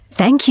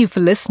Thank you for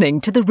listening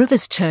to the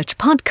Rivers Church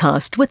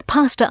podcast with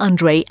Pastor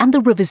Andre and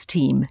the Rivers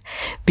team.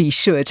 Be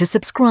sure to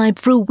subscribe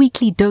for a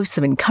weekly dose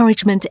of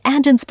encouragement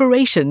and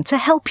inspiration to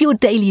help your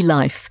daily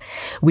life.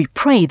 We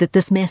pray that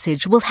this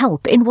message will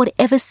help in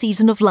whatever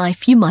season of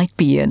life you might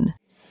be in.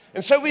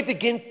 And so we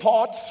begin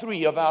part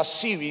 3 of our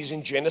series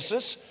in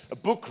Genesis, a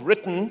book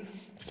written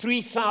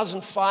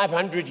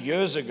 3,500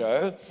 years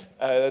ago,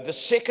 the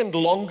second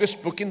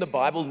longest book in the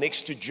Bible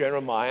next to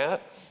Jeremiah,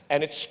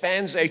 and it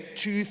spans a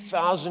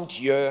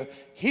 2,000-year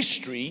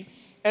history,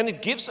 and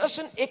it gives us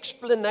an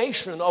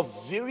explanation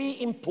of very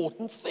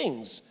important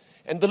things.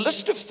 And the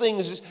list of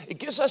things is, it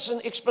gives us an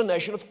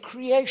explanation of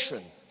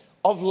creation,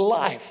 of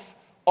life,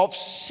 of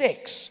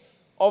sex,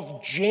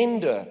 of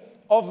gender,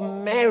 of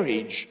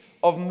marriage,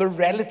 of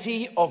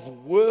morality, of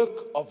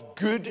work, of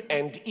good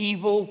and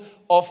evil,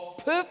 of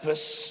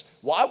purpose,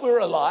 why we're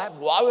alive,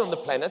 why we're on the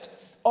planet,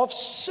 of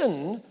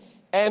sin,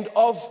 and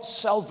of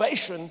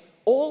salvation,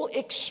 all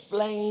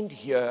explained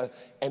here,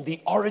 and the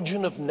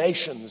origin of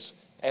nations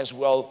as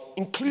well,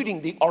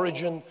 including the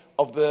origin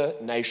of the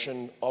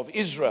nation of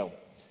Israel.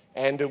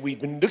 And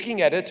we've been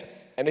looking at it,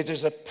 and it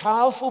is a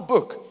powerful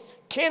book.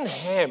 Ken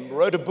Ham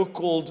wrote a book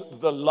called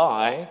The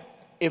Lie,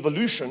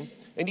 Evolution,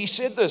 and he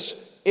said this: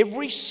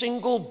 every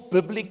single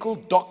biblical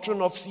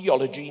doctrine of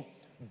theology,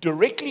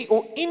 directly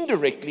or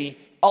indirectly,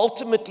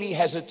 ultimately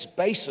has its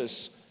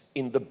basis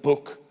in the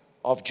book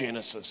of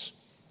Genesis.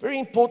 Very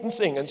important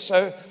thing. And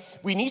so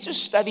we need to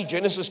study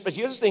Genesis, but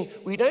here's the thing: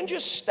 we don't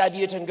just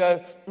study it and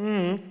go,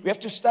 we have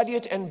to study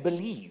it and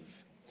believe.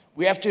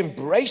 We have to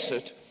embrace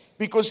it,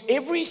 because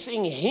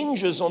everything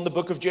hinges on the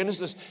book of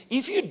Genesis.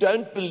 If you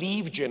don't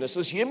believe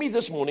Genesis, hear me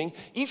this morning,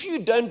 if you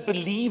don't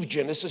believe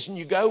Genesis and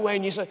you go away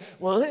and you say,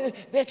 well,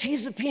 that's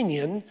his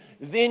opinion,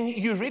 then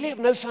you really have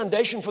no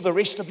foundation for the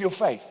rest of your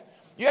faith.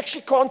 You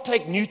actually can't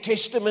take New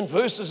Testament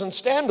verses and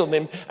stand on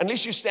them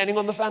unless you're standing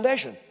on the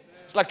foundation.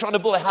 It's like trying to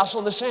build a house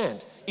on the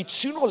sand. It's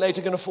sooner or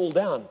later going to fall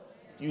down.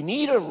 You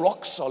need a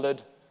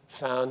rock-solid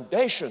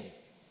foundation.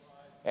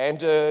 And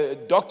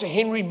Dr.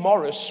 Henry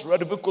Morris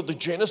wrote a book called The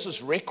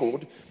Genesis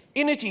Record.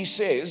 In it he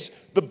says,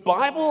 the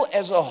Bible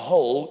as a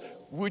whole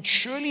would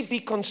surely be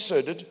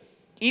considered,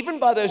 even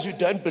by those who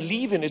don't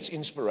believe in its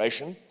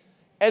inspiration,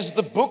 as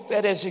the book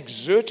that has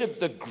exerted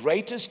the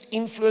greatest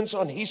influence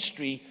on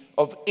history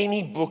of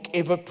any book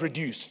ever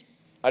produced.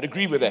 I'd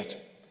agree with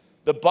that.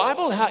 The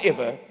Bible,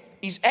 however,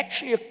 is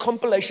actually a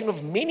compilation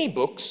of many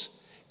books,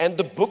 and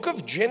the book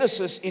of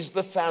Genesis is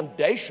the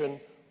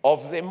foundation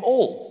of them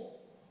all.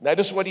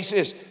 Notice what he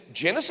says.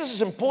 Genesis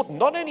is important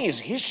not only as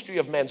history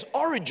of man's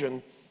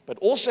origin, but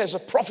also as a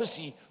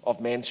prophecy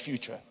of man's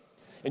future.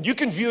 And you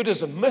can view it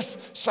as a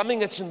myth, something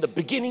that's in the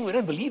beginning. We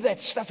don't believe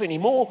that stuff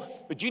anymore,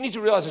 but you need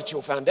to realize it's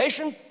your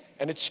foundation,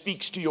 and it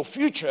speaks to your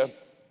future,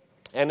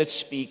 and it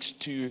speaks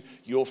to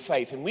your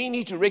faith. And we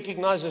need to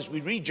recognize as we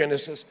read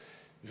Genesis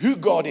who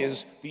God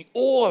is, the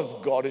awe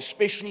of God,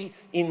 especially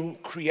in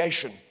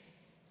creation.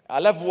 I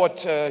love what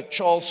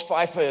Charles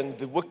Pfeiffer in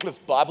the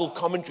Wycliffe Bible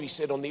Commentary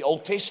said on the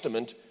Old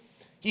Testament.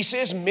 He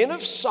says, men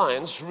of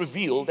science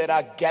reveal that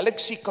our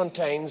galaxy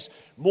contains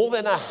more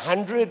than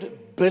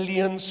 100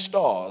 billion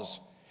stars,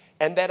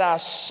 and that our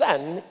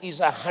sun is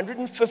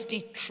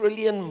 150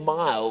 trillion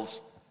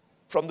miles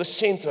from the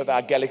center of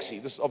our galaxy.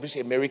 This is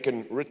obviously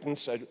American written,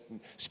 so it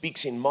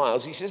speaks in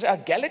miles. He says our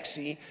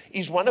galaxy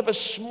is one of a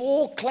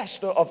small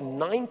cluster of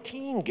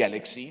 19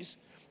 galaxies,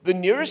 the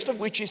nearest of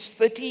which is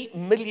 30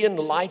 million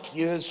light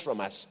years from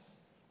us.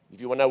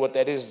 If you want to know what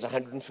that is, it's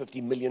 150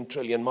 million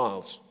trillion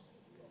miles.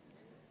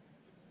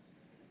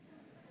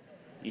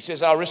 He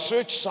says our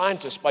research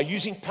scientists, by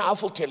using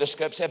powerful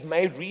telescopes, have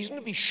made reason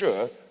to be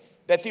sure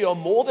that there are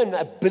more than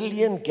 1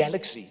 billion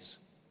galaxies.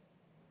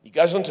 He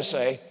goes on to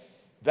say,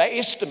 they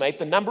estimate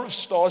the number of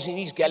stars in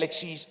these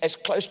galaxies as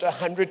close to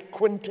 100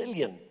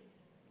 quintillion.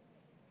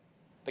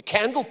 The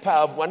candle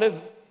power of one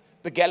of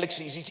the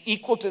galaxies is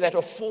equal to that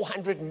of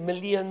 400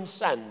 million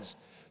suns.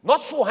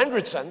 Not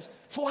 400 suns,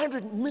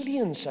 400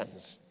 million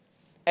suns.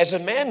 As a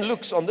man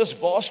looks on this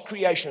vast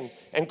creation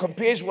and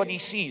compares what he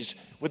sees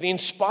with the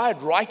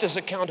inspired writer's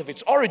account of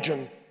its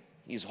origin,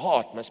 his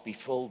heart must be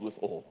filled with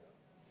awe.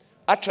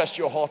 I trust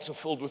your hearts are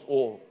filled with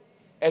awe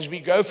as we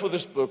go through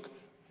this book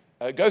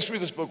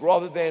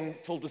rather than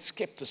filled with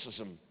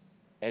skepticism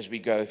as we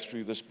go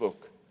through this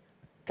book.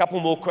 A couple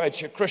more quotes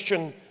here.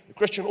 Christian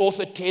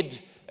author Ted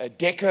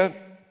Decker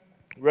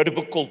wrote a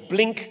book called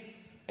Blink,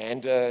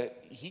 and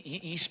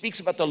he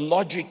speaks about the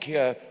logic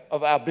here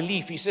of our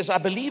belief. He says, I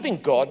believe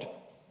in God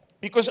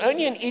because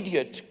only an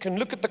idiot can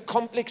look at the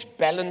complex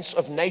balance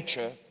of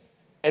nature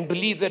and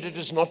believe that it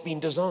has not been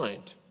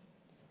designed.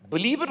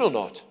 Believe it or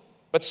not,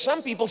 but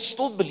some people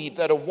still believe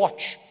that a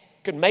watch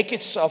can make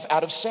itself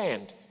out of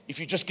sand if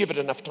you just give it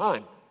enough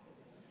time.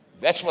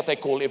 That's what they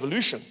call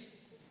evolution.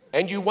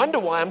 And you wonder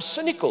why I'm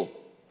cynical.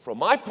 From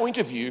my point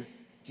of view,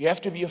 you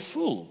have to be a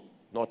fool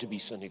not to be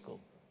cynical.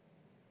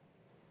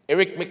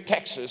 Eric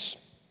McTaxis,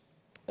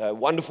 a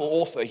wonderful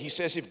author, he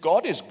says, if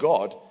God is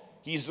God,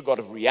 he is the God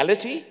of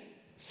reality,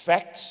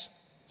 facts,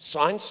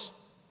 science,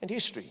 and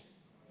history.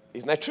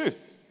 Isn't that true?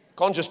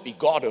 Can't just be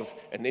God of,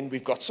 and then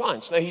we've got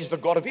science. No, he's the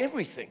God of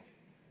everything.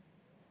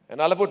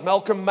 And I love what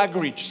Malcolm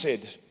Muggeridge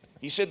said.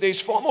 He said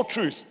there's far more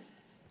truth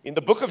in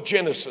the book of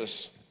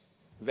Genesis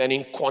than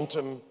in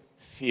quantum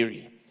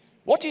theory.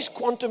 What is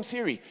quantum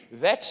theory?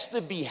 That's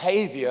the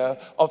behavior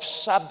of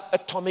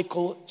subatomic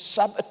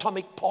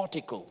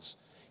particles.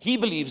 He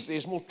believes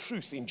there's more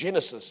truth in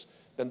Genesis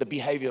than the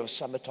behavior of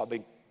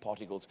subatomic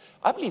particles.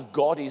 I believe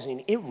God is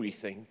in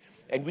everything,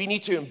 and we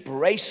need to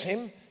embrace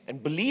him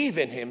and believe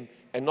in him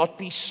and not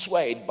be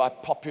swayed by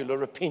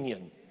popular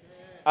opinion.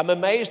 I'm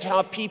amazed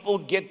how people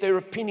get their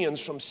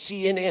opinions from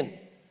CNN,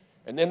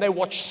 and then they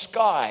watch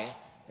Sky,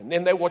 and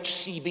then they watch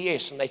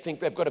CBS, and they think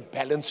they've got a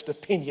balanced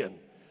opinion.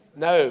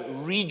 No,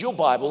 read your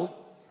Bible,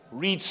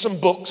 read some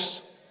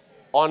books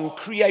on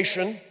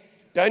creation.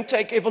 Don't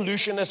take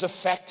evolution as a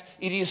fact.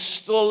 It is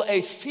still a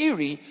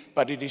theory,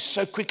 but it is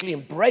so quickly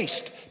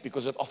embraced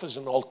because it offers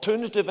an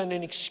alternative and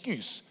an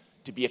excuse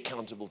to be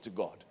accountable to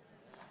God.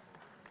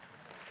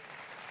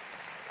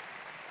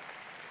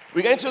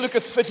 We're going to look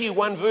at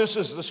 31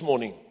 verses this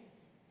morning.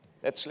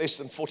 That's less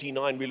than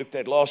 49 we looked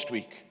at last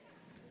week.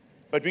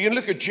 But we're going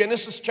to look at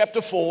Genesis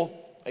chapter 4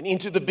 and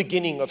into the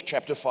beginning of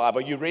chapter 5.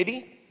 Are you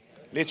ready?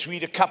 Let's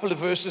read a couple of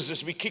verses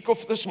as we kick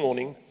off this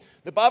morning.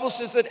 The Bible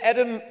says that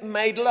Adam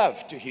made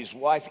love to his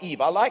wife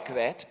Eve. I like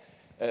that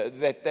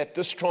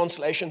this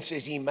translation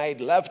says he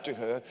made love to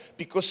her,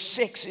 because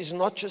sex is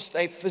not just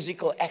a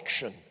physical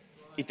action.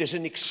 It is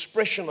an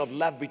expression of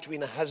love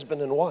between a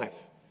husband and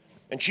wife.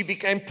 And she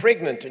became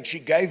pregnant and she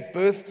gave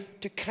birth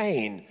to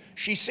Cain.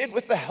 She said,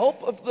 with the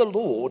help of the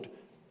Lord,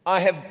 I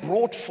have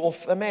brought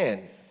forth a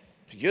man.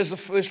 Here's the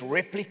first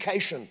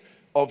replication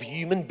of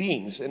human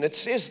beings. And it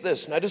says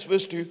this, notice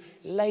verse 2,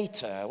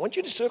 later. I want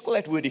you to circle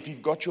that word if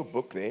you've got your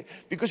book there,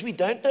 because we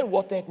don't know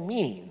what that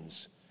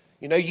means.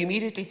 You know, you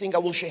immediately think,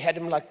 well, she had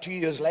him like 2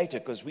 years later,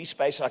 because we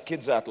space our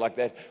kids out like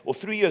that, or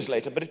 3 years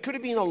later, but it could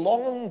have been a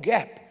long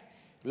gap.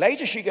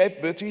 Later she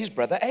gave birth to his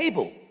brother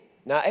Abel.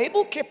 Now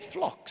Abel kept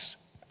flocks,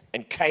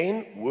 and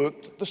Cain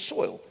worked the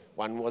soil.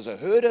 One was a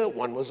herder,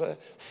 one was a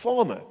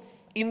farmer.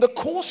 In the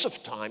course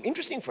of time,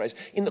 interesting phrase,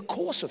 in the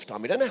course of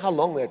time, we don't know how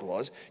long that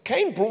was,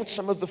 Cain brought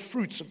some of the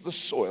fruits of the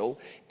soil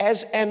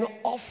as an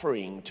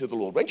offering to the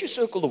Lord. Won't you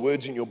circle the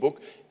words in your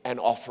book, an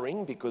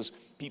offering, because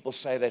people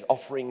say that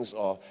offerings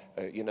are,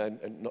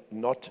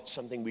 not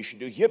something we should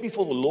do. Here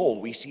before the law,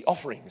 we see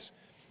offerings.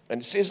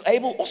 And it says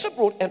Abel also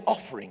brought an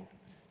offering.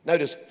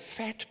 Notice,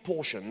 fat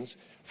portions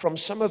from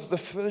some of the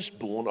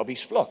firstborn of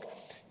his flock.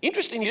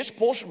 Interestingly, let's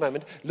pause for a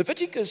moment.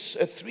 Leviticus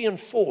 3 and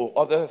 4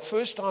 are the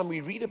first time we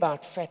read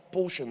about fat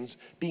portions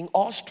being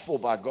asked for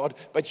by God,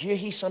 but here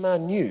he somehow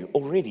knew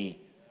already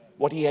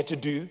what he had to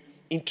do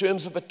in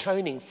terms of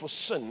atoning for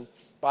sin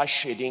by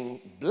shedding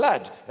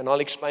blood. And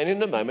I'll explain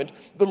in a moment.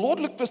 The Lord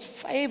looked with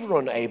favor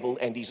on Abel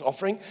and his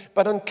offering,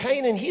 but on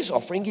Cain and his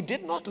offering, he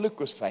did not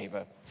look with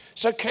favor.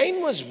 So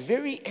Cain was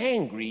very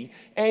angry,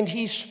 and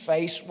his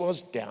face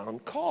was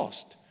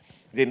downcast.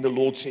 Then the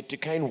Lord said to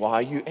Cain, why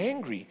are you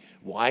angry?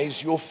 Why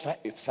is your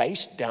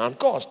face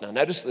downcast? Now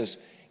notice this.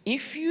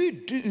 If you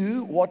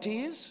do what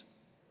is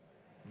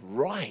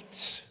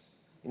right,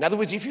 in other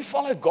words, if you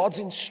follow God's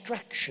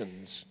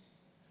instructions,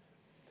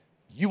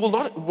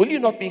 will you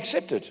not be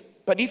accepted?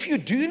 But if you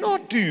do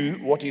not do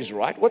what is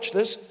right, watch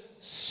this,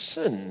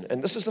 sin.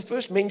 And this is the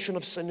first mention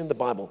of sin in the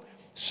Bible.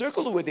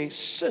 Circle the word there,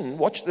 sin,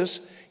 watch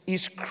this,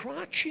 is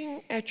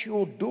crouching at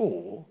your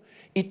door.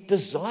 It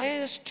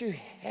desires to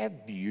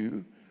have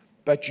you,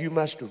 but you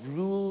must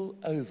rule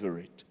over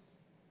it.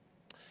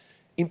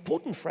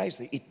 Important phrase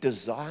there, it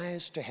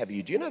desires to have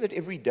you. Do you know that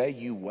every day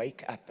you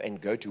wake up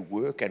and go to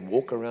work and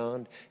walk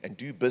around and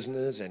do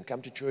business and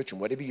come to church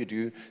and whatever you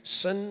do,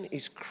 sin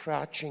is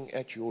crouching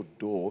at your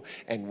door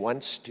and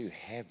wants to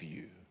have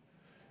you,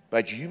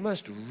 but you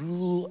must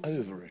rule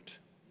over it.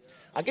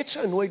 I get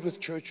so annoyed with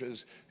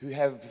churches who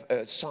have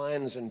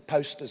signs and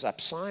posters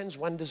up, signs,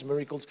 wonders,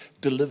 miracles,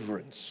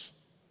 deliverance.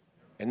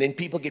 And then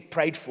people get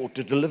prayed for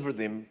to deliver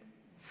them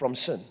from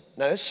sin.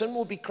 No, sin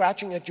will be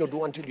crouching at your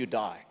door until you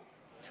die.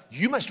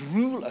 You must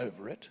rule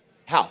over it.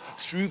 How?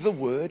 Through the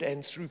word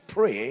and through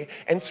prayer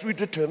and through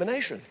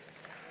determination.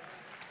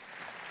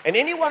 And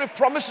anyone who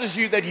promises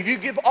you that if you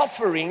give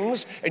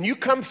offerings and you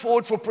come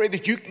forward for prayer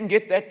that you can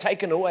get that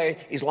taken away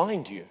is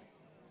lying to you.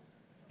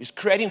 Is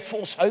creating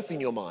false hope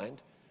in your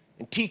mind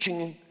and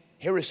teaching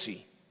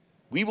heresy.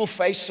 We will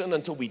face sin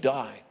until we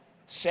die,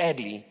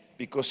 sadly,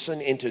 because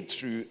sin entered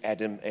through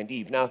Adam and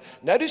Eve. Now,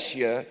 notice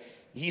here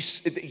we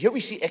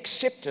see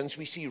acceptance,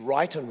 we see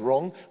right and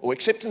wrong, or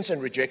acceptance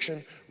and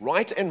rejection,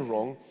 right and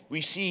wrong.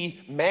 We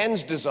see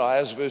man's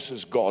desires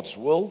versus God's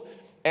will.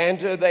 And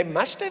they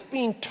must have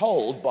been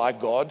told by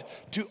God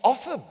to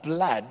offer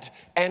blood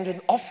and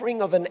an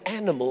offering of an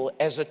animal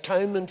as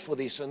atonement for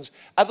their sins.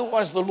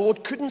 Otherwise, the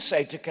Lord couldn't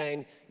say to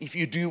Cain, if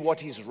you do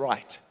what is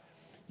right.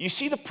 You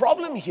see, the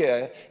problem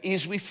here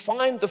is we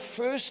find the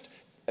first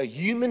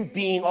human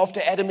being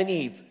after Adam and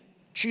Eve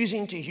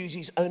choosing to use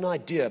his own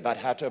idea about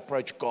how to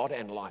approach God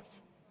and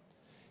life.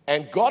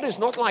 And God is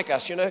not like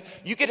us. You know,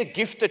 you get a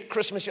gift at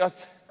Christmas, you're like,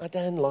 I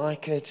don't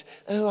like it.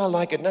 Oh, I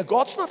like it. No,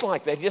 God's not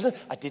like that. He doesn't,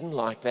 I didn't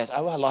like that.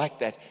 Oh, I like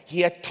that.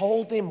 He had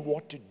told them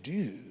what to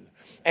do.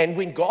 And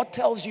when God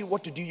tells you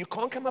what to do, you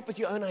can't come up with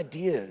your own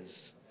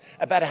ideas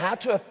about how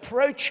to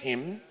approach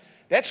Him.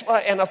 That's why,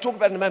 and I'll talk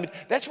about it in a moment,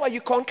 that's why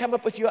you can't come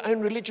up with your own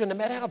religion, no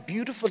matter how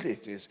beautiful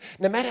it is,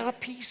 no matter how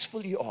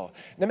peaceful you are,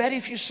 no matter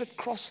if you sit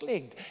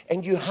cross-legged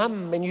and you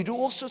hum and you do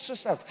all sorts of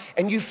stuff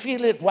and you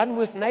feel at one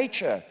with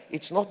nature.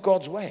 It's not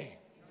God's way.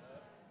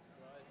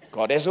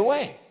 God has a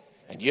way.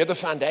 And here the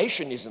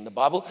foundation is in the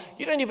Bible.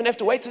 You don't even have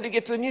to wait till you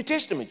get to the New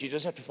Testament. You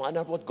just have to find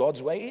out what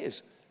God's way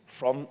is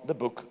from the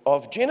book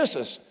of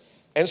Genesis.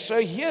 And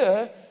so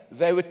here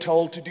they were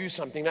told to do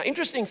something. Now,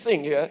 interesting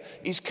thing here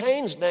is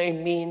Cain's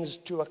name means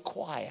to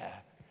acquire.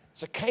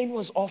 So Cain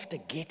was after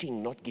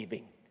getting, not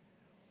giving.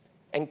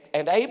 And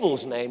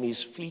Abel's name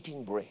is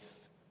fleeting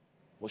breath.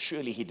 Well,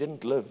 surely he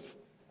didn't live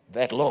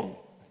that long.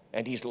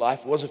 And his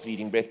life was a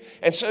fleeting breath.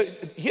 And so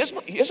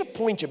here's a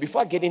point here.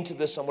 Before I get into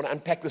this, I want to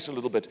unpack this a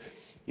little bit.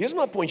 Here's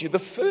my point here. The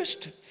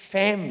first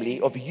family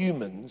of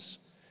humans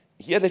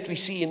here that we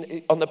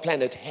see on the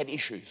planet had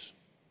issues.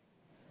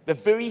 The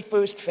very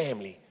first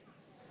family.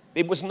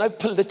 There was no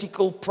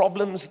political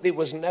problems. There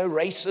was no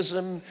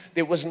racism.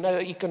 There was no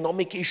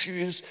economic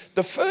issues.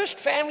 The first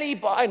family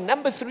by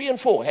number 3 and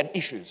 4 had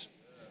issues.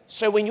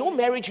 So when your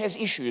marriage has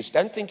issues,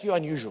 don't think you're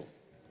unusual.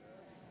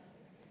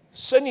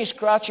 Sin is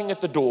crouching at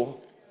the door.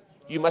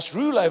 You must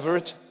rule over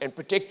it and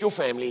protect your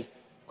family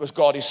because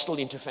God is still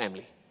into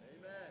family.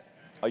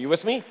 Are you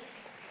with me?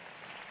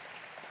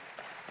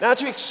 Now,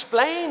 to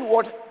explain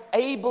what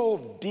Abel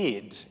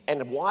did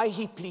and why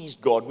he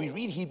pleased God, we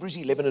read Hebrews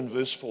 11 and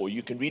verse 4.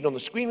 You can read on the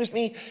screen with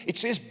me. It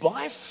says,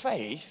 by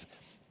faith,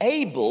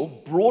 Abel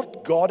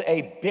brought God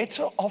a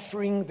better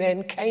offering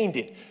than Cain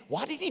did.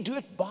 Why did he do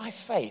it by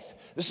faith?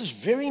 This is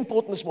very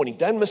important this morning.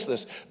 Don't miss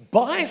this.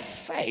 By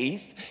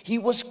faith, he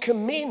was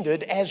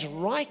commended as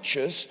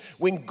righteous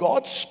when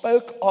God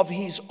spoke of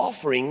his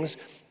offerings,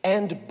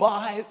 and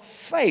by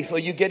faith, are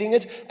you getting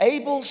it?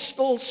 Abel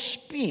still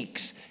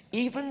speaks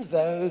even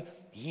though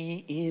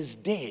he is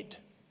dead.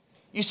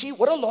 You see,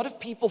 what a lot of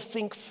people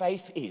think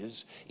faith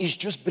is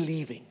just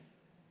believing.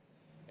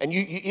 And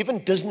you even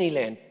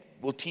Disneyland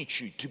will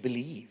teach you to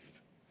believe.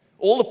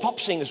 All the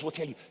pop singers will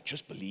tell you,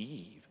 just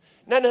believe.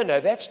 No,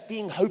 that's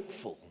being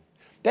hopeful.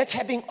 That's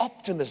having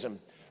optimism.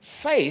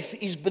 Faith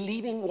is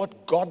believing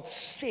what God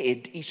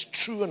said is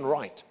true and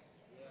right.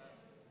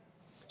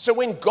 So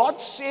when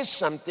God says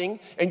something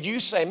and you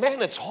say,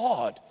 man, it's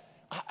hard.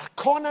 I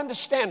can't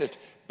understand it,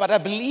 but I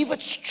believe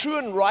it's true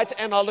and right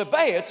and I'll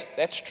obey it,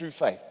 that's true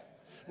faith.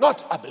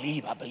 Not, I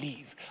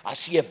believe. I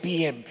see a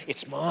BM,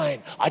 it's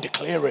mine. I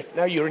declare it.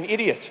 No, you're an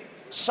idiot.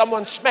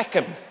 Someone smack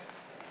him.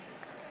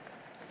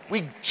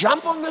 We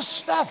jump on this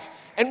stuff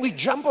and we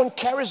jump on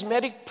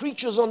charismatic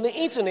preachers on the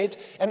internet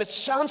and it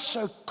sounds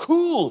so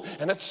cool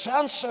and it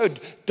sounds so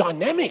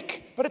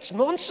dynamic, but it's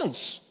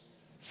nonsense.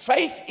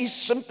 Faith is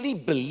simply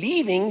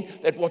believing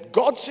that what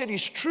God said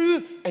is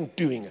true and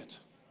doing it.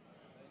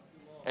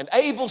 And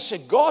Abel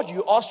said, God,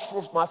 you asked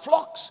for my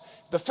flocks,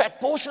 the fat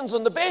portions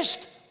and the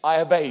best,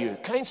 I obey you.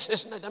 Cain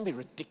says, no, don't be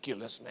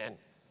ridiculous, man.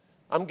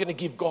 I'm going to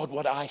give God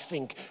what I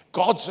think.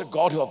 God's a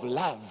God of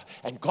love,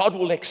 and God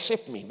will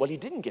accept me. Well, he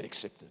didn't get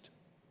accepted.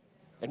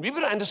 And we've got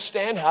to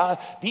understand how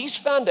these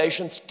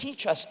foundations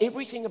teach us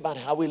everything about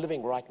how we're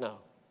living right now.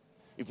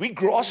 If we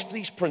grasp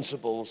these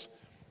principles,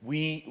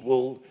 we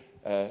will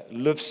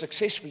live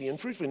successfully and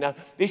fruitfully. Now,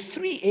 there are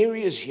 3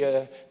 areas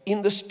here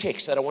in this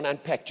text that I want to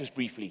unpack just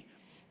briefly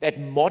that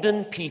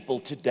modern people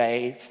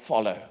today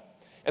follow.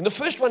 And the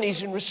first one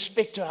is in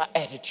respect to our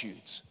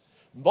attitudes.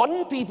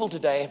 Modern people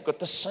today have got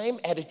the same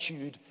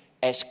attitude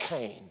as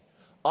Cain.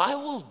 I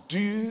will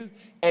do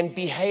and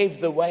behave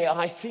the way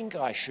I think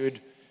I should,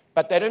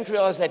 but they don't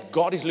realize that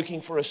God is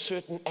looking for a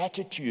certain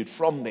attitude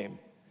from them.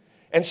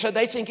 And so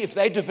they think if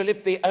they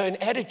develop their own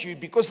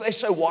attitude, because they're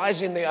so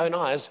wise in their own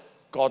eyes,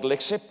 God will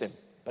accept them.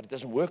 But it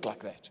doesn't work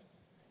like that.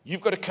 You've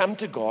got to come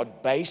to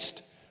God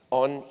based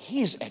on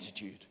his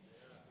attitude.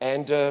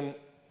 And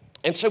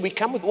so we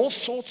come with all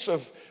sorts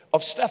of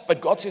stuff, but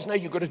God says, no,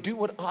 you've got to do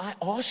what I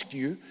ask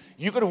you.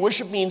 You've got to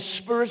worship me in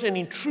spirit and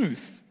in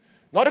truth,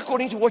 not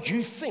according to what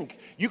you think.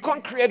 You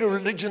can't create a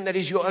religion that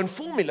is your own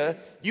formula.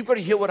 You've got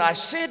to hear what I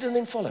said and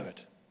then follow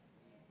it.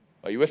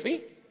 Are you with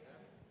me?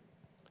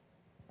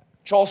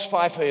 Charles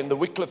Pfeiffer in the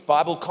Wycliffe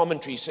Bible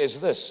Commentary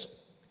says this.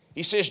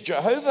 He says,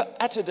 Jehovah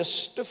uttered a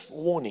stiff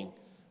warning,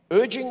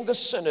 urging the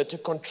sinner to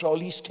control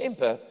his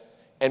temper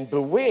and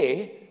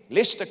beware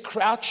lest a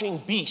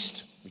crouching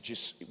beast, which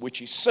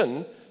is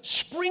sin,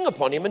 spring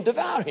upon him and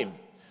devour him.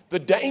 The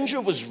danger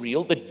was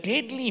real. The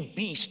deadly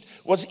beast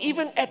was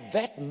even at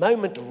that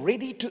moment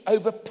ready to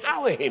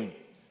overpower him.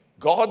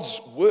 God's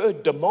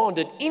word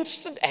demanded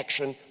instant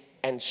action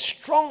and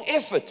strong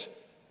effort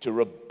to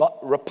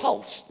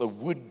repulse the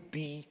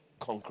would-be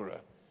conqueror.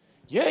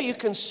 Here you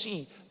can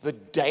see the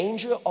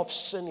danger of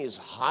sin is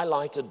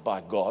highlighted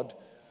by God,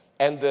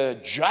 and the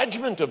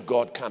judgment of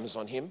God comes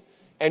on him.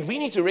 And we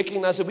need to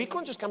recognize that we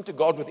can't just come to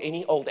God with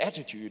any old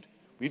attitude.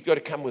 We've got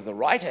to come with the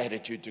right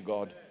attitude to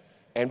God,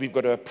 and we've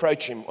got to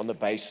approach him on the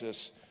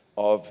basis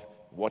of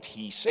what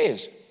he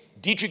says.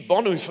 Dietrich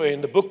Bonhoeffer,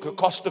 in the book The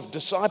Cost of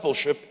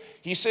Discipleship,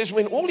 he says,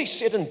 when all is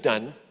said and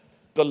done,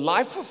 the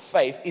life of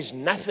faith is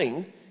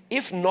nothing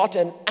if not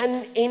an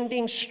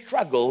unending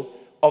struggle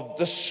of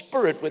the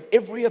spirit with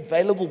every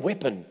available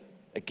weapon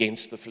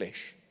against the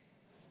flesh.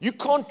 You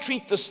can't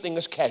treat this thing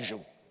as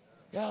casual.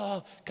 Yeah,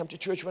 I'll come to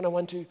church when I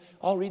want to.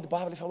 I'll read the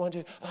Bible if I want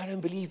to. I don't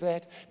believe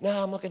that.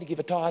 No, I'm not going to give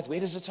a tithe. Where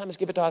does it say I must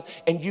give a tithe?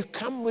 And you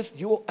come with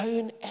your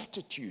own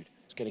attitude.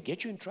 It's going to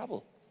get you in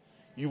trouble.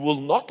 You will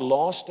not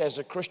last as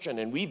a Christian.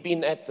 And we've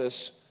been at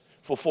this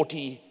for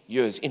 40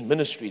 years, in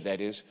ministry,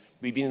 that is.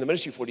 We've been in the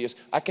ministry for 40 years.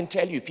 I can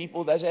tell you,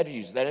 people, those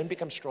attitudes, they don't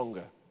become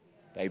stronger.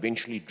 They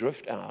eventually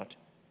drift out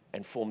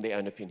and form their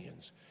own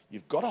opinions.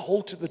 You've got to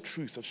hold to the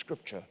truth of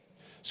Scripture.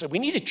 So we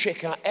need to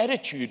check our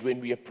attitude when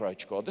we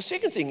approach God. The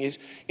second thing is,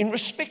 in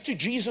respect to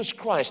Jesus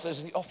Christ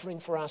as the offering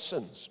for our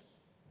sins,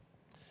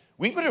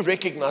 we've got to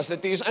recognize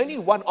that there's only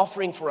one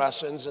offering for our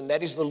sins, and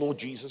that is the Lord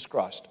Jesus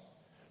Christ.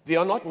 There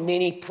are not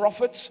many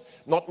prophets,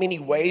 not many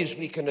ways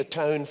we can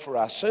atone for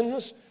our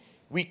sins.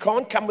 We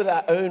can't come with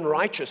our own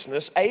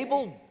righteousness.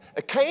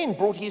 Cain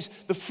brought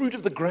the fruit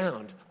of the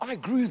ground. I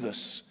grew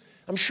this.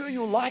 I'm sure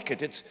you'll like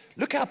it.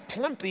 Look how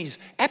plump these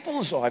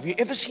apples are. Have you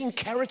ever seen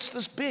carrots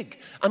this big?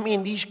 I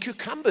mean, these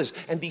cucumbers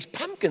and these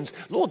pumpkins,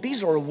 Lord,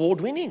 these are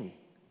award-winning.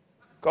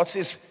 God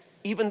says,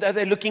 even though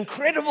they look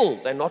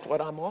incredible, they're not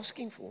what I'm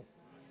asking for.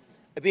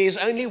 There's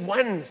only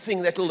one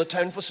thing that will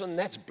atone for sin, and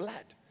that's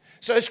blood.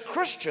 So as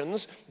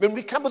Christians, when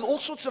we come with all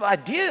sorts of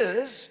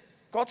ideas,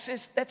 God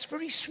says, that's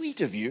very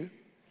sweet of you.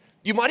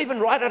 You might even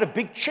write out a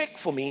big check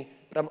for me,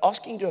 but I'm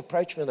asking you to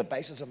approach me on the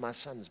basis of my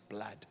son's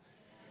blood.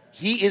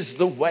 He is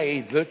the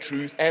way, the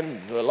truth, and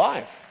the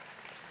life.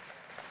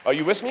 Are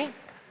you with me?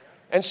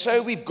 And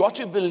so we've got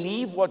to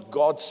believe what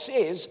God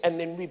says, and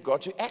then we've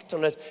got to act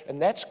on it,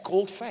 and that's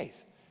called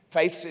faith.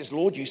 Faith says,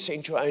 Lord, you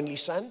sent your only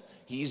son.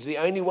 He's the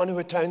only one who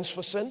atones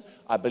for sin.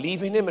 I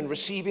believe in him and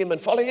receive him and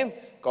follow him.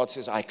 God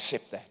says, I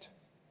accept that.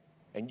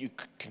 And you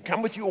can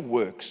come with your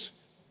works,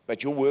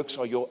 but your works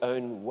are your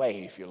own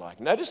way, if you like.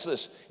 Notice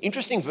this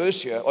interesting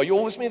verse here. Are you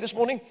all with me this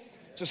morning?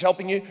 Is this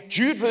helping you?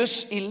 Jude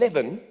verse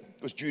 11.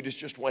 Because Jude is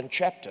just one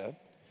chapter.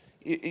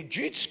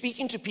 Jude's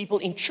speaking to people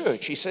in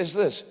church. He says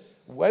this,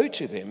 woe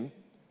to them,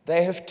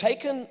 they have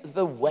taken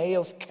the way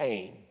of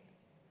Cain.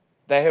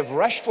 They have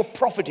rushed for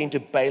profit into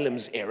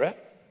Balaam's error.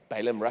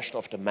 Balaam rushed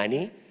after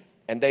money.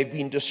 And they've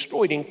been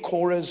destroyed in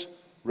Korah's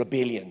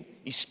rebellion.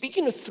 He's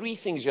speaking of three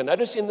things. You'll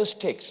notice in this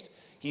text,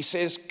 he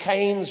says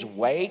Cain's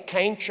way.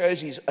 Cain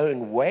chose his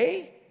own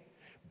way.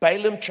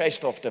 Balaam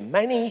chased after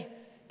money.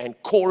 And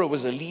Korah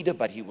was a leader,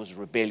 but he was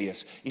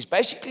rebellious. He's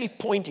basically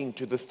pointing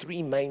to the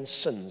three main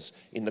sins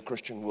in the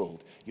Christian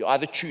world. You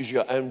either choose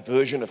your own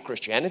version of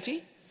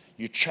Christianity,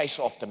 you chase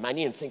after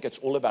money and think it's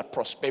all about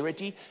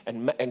prosperity,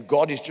 and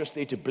God is just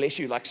there to bless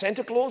you like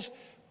Santa Claus,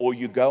 or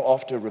you go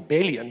after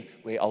rebellion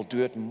where I'll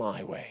do it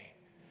my way.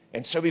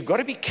 And so we've got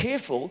to be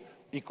careful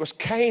because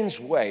Cain's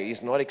way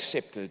is not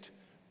accepted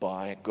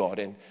by God.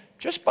 And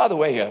just by the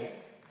way here,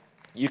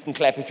 you can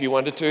clap if you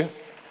wanted to.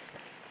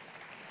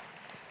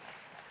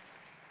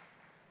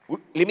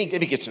 Let me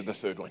get to the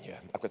third one here.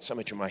 I've got so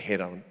much in my head,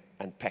 I'll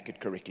unpack it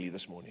correctly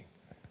this morning.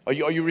 Are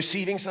you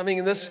receiving something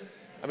in this?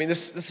 I mean,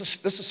 this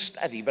is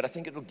study, but I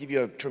think it'll give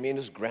you a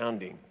tremendous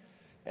grounding.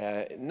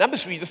 Number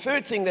three, the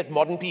third thing that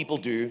modern people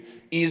do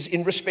is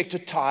in respect to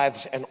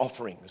tithes and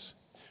offerings.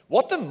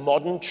 What the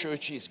modern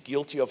church is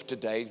guilty of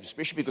today,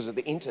 especially because of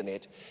the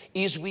internet,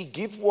 is we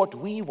give what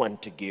we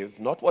want to give,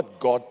 not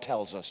what God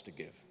tells us to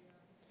give.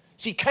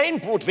 See, Cain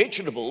brought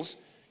vegetables.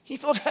 He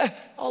thought,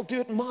 I'll do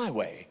it my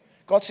way.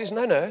 God says,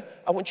 no,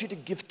 I want you to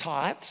give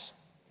tithes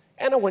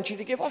and I want you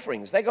to give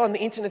offerings. They go on the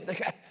internet and they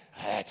go,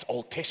 that's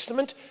Old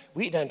Testament.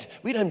 We don't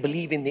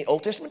believe in the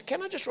Old Testament.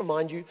 Can I just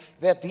remind you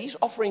that these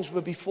offerings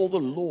were before the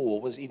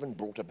law was even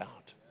brought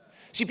about?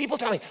 See, people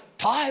tell me,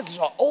 tithes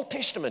are Old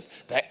Testament.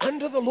 They're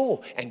under the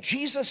law and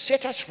Jesus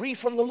set us free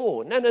from the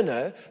law.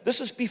 No.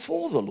 This is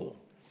before the law.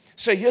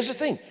 So here's the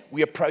thing.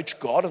 We approach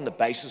God on the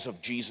basis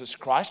of Jesus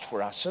Christ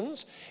for our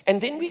sins, and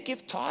then we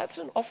give tithes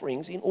and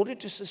offerings in order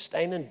to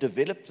sustain and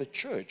develop the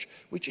church,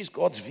 which is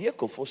God's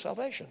vehicle for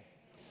salvation.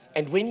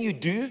 And when you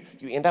do,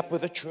 you end up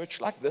with a church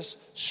like this,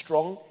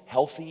 strong,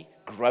 healthy,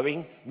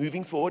 growing,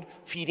 moving forward,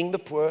 feeding the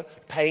poor,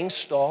 paying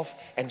staff,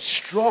 and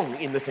strong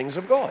in the things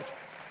of God.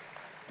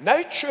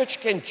 No church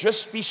can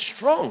just be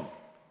strong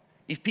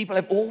if people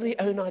have all their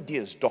own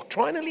ideas,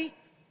 doctrinally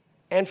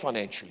and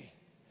financially.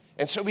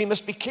 And so we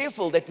must be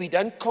careful that we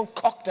don't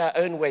concoct our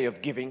own way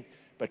of giving,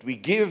 but we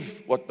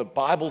give what the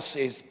Bible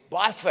says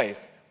by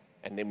faith,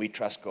 and then we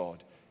trust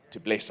God to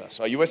bless us.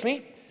 Are you with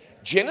me?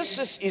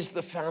 Genesis is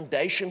the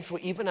foundation for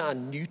even our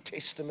New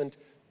Testament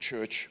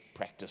church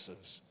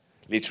practices.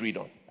 Let's read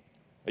on.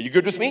 Are you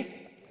good with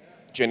me?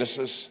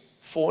 Genesis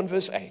 4 and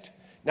verse 8.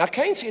 Now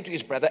Cain said to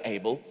his brother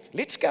Abel,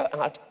 let's go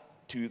out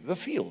to the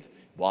field.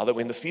 While they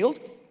were in the field,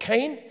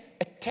 Cain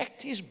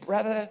attacked his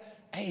brother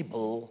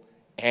Abel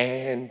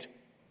and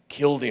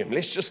killed him.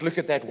 Let's just look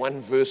at that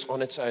one verse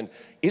on its own.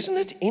 Isn't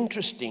it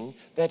interesting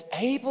that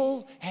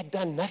Abel had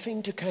done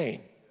nothing to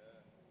Cain?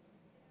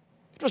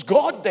 It was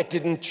God that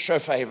didn't show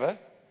favor,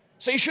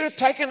 so he should have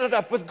taken it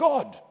up with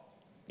God.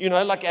 You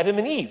know, like Adam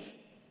and Eve.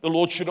 The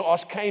Lord should have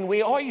asked Cain,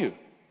 where are you?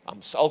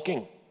 I'm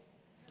sulking.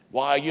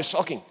 Why are you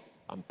sulking?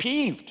 I'm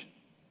peeved.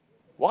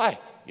 Why?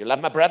 You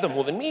love my brother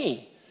more than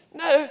me.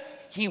 No,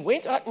 he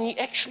went out and he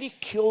actually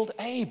killed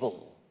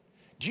Abel.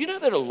 Do you know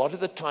that a lot of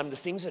the time the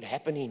things that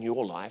happen in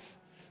your life,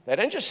 they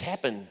don't just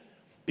happen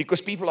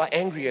because people are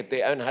angry at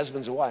their own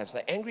husbands or wives.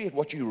 They're angry at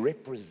what you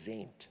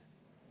represent.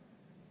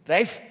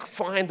 They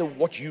find that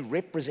what you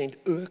represent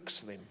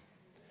irks them.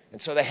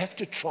 And so they have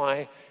to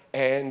try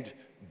and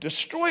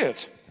destroy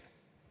it.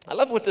 I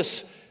love what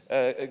this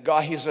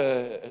guy, he's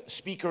a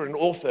speaker and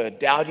author,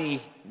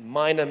 Dowdy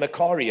Minor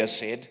Macaria,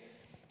 said.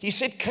 He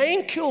said,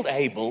 Cain killed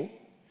Abel,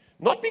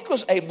 not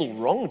because Abel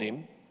wronged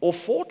him or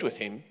fought with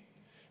him,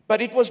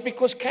 but it was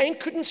because Cain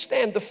couldn't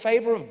stand the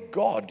favor of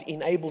God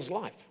in Abel's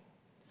life.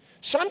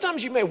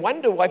 Sometimes you may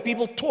wonder why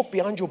people talk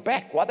behind your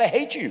back, why they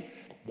hate you,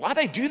 why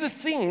they do the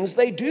things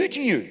they do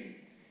to you.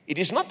 It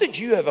is not that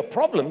you have a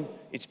problem,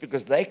 it's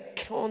because they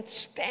can't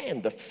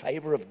stand the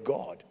favor of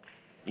God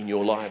in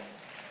your life.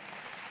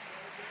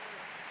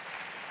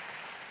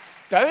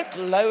 Don't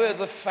lower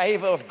the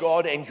favor of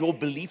God and your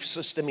belief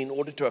system in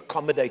order to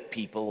accommodate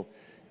people.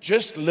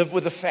 Just live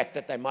with the fact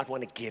that they might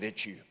want to get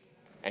at you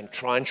and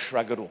try and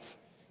shrug it off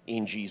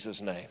in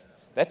Jesus' name.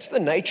 That's the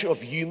nature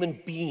of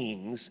human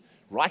beings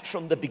right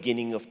from the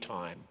beginning of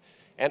time.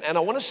 And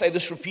I want to say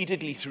this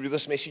repeatedly through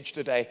this message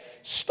today.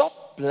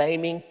 Stop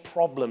blaming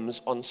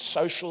problems on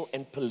social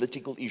and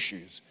political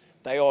issues.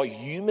 They are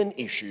human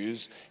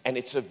issues, and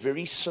it's a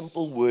very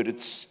simple word.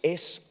 It's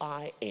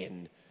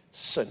S-I-N,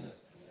 sin.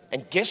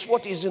 And guess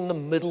what is in the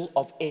middle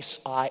of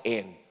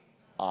S-I-N?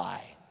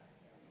 I.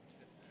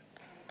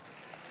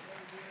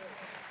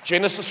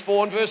 Genesis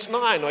 4 and verse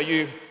 9. Are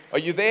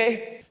you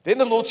there? Then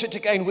the Lord said to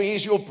Cain, where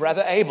is your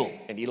brother Abel?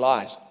 And he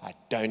lies. I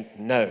don't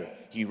know,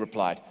 he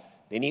replied.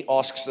 Then he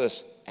asks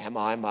this, am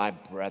I my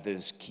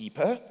brother's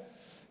keeper?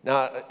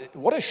 Now,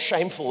 what a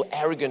shameful,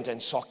 arrogant,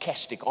 and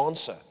sarcastic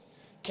answer.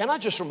 Can I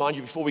just remind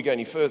you before we go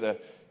any further,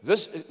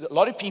 a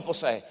lot of people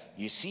say,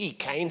 you see,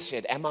 Cain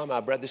said, am I my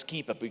brother's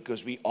keeper?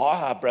 Because we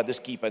are our brother's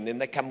keeper, and then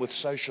they come with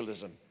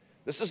socialism.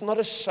 This is not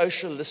a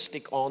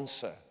socialistic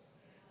answer.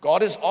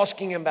 God is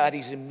asking him about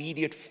his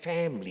immediate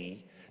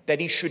family that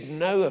he should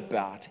know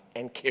about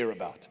and care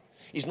about.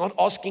 He's not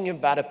asking him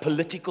about a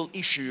political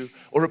issue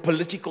or a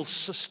political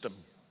system.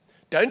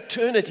 Don't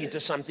turn it into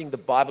something the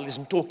Bible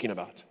isn't talking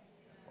about.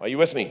 Are you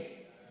with me?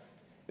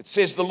 It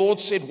says, the Lord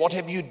said, what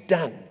have you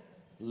done?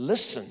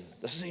 Listen,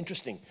 this is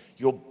interesting.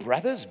 Your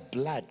brother's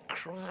blood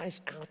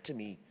cries out to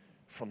me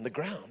from the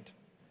ground.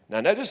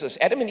 Now notice this,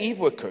 Adam and Eve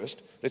were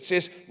cursed. It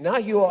says, now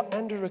you are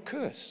under a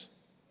curse.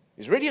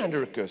 He's already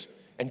under a curse.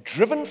 And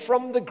driven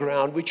from the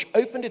ground, which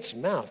opened its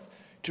mouth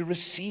to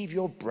receive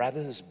your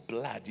brother's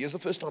blood. Here's the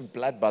first time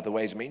blood, by the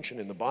way, is mentioned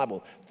in the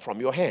Bible, from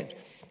your hand.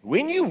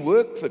 When you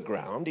work the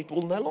ground, it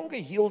will no longer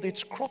yield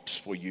its crops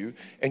for you,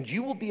 and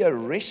you will be a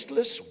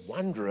restless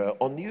wanderer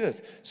on the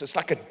earth. So it's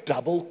like a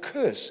double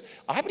curse.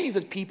 I believe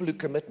that people who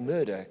commit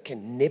murder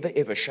can never,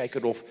 ever shake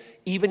it off,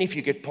 even if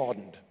you get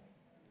pardoned.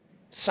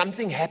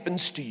 Something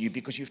happens to you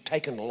because you've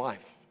taken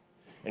life,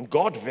 and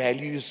God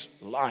values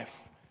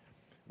life.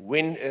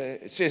 When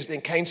it says,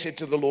 then Cain said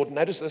to the Lord,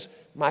 notice this,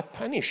 my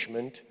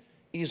punishment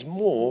is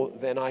more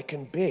than I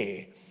can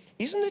bear.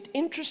 Isn't it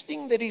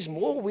interesting that he's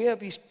more aware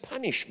of his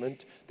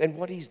punishment than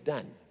what he's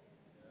done?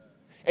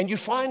 And you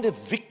find a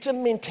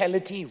victim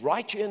mentality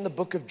right here in the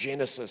book of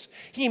Genesis.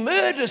 He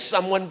murders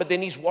someone, but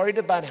then he's worried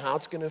about how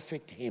it's going to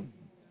affect him.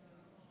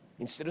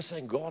 Instead of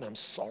saying, God, I'm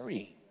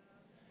sorry.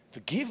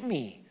 Forgive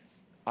me.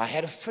 I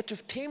had a fit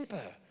of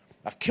temper.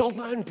 I've killed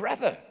my own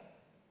brother.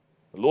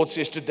 The Lord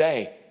says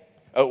today,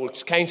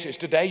 Cain says,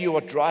 today you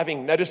are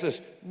driving, notice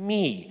this,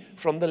 me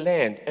from the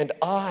land, and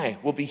I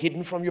will be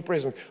hidden from your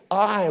presence.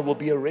 I will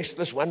be a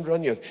restless wanderer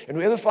on the earth. And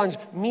whoever finds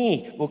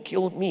me will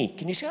kill me.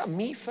 Can you see how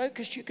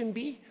me-focused you can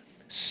be?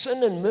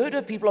 Sin and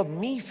murder, people are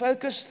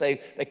me-focused. They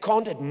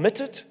can't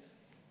admit it.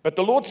 But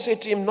the Lord said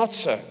to him, not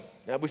so.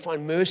 Now we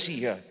find mercy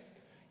here.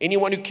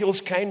 Anyone who kills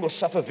Cain will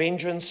suffer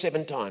vengeance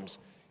 7 times.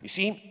 You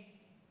see,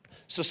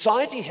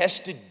 society has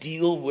to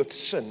deal with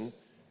sin,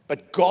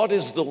 but God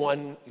is the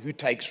one who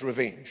takes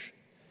revenge.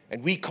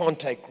 And we can't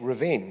take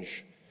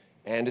revenge.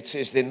 And it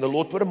says, then the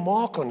Lord put a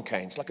mark on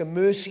Cain. It's like a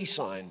mercy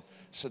sign,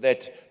 so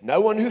that no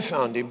one who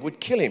found him would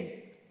kill him.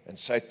 And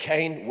so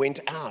Cain went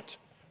out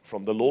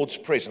from the Lord's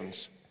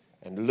presence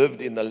and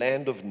lived in the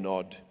land of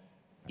Nod,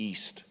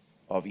 east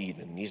of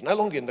Eden. He's no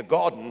longer in the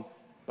garden,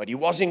 but he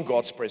was in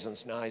God's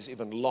presence. Now he's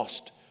even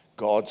lost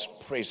God's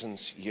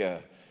presence here.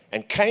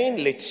 And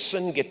Cain let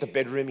sin get the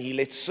better of him. He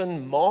let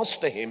sin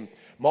master him,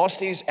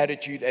 master his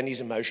attitude and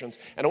his emotions.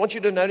 And I want you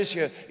to notice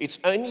here, it's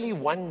only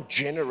one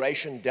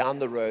generation down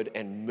the road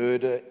and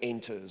murder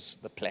enters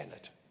the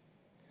planet.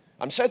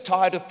 I'm so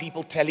tired of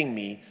people telling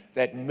me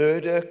that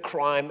murder,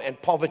 crime, and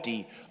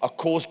poverty are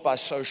caused by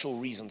social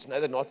reasons. No,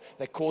 they're not.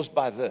 They're caused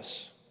by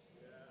this.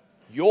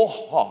 Your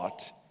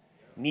heart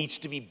needs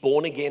to be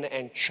born again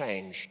and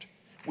changed.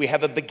 We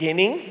have a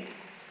beginning.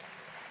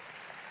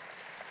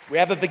 We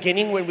have a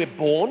beginning when we're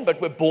born,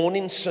 but we're born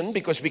in sin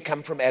because we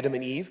come from Adam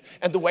and Eve.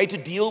 And the way to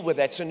deal with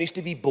that sin is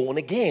to be born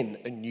again,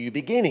 a new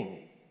beginning.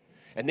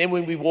 And then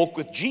when we walk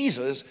with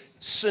Jesus,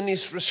 sin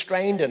is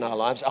restrained in our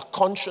lives. Our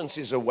conscience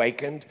is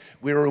awakened.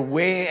 We're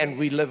aware and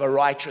we live a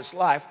righteous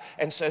life.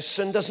 And so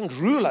sin doesn't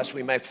rule us.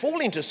 We may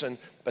fall into sin,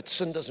 but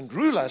sin doesn't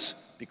rule us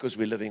because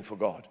we're living for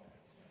God.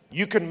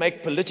 You can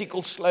make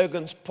political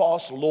slogans,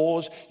 pass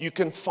laws. You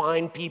can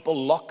fine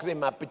people, lock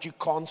them up, but you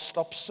can't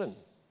stop sin.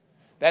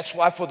 That's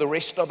why for the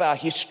rest of our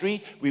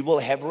history, we will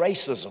have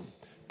racism.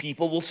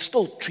 People will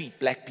still treat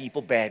black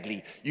people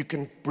badly. You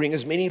can bring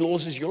as many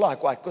laws as you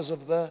like. Why? Because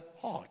of the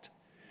heart.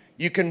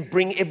 You can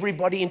bring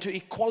everybody into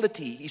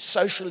equality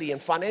socially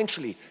and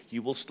financially.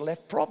 You will still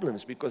have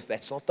problems because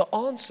that's not the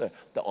answer.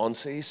 The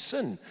answer is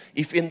sin.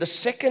 If in the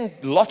second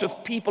lot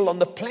of people on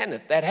the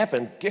planet that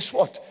happened, guess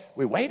what?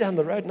 We're way down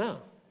the road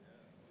now.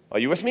 Are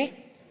you with me?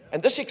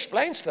 And this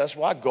explains to us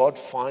why God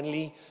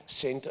finally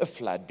sent a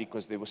flood,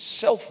 because there was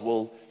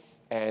self-will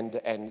and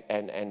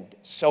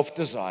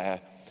self-desire.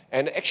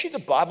 And actually the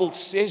Bible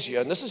says here,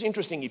 and this is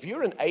interesting, if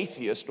you're an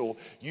atheist or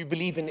you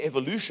believe in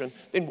evolution,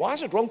 then why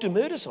is it wrong to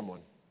murder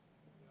someone?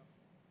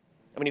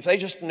 I mean, if they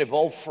just an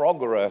evolved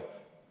frog or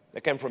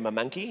they came from a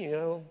monkey,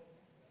 you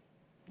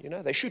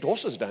know, they shoot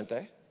horses, don't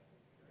they?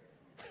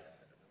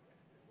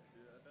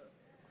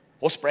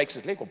 Horse breaks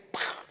its leg, or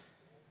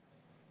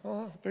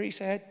oh, very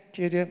sad,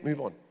 dear,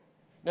 move on.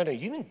 No,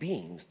 human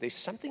beings, there's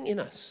something in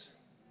us.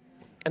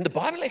 And the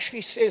Bible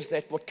actually says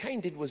that what Cain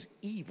did was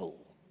evil.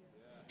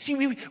 See,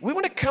 we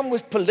want to come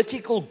with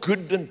political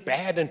good and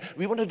bad, and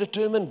we want to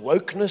determine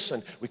wokeness,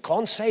 and we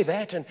can't say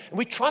that, and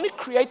we're trying to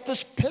create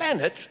this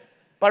planet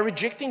by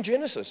rejecting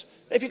Genesis.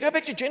 If you go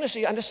back to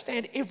Genesis, you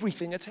understand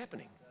everything that's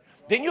happening.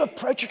 Then you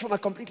approach it from a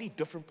completely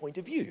different point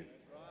of view.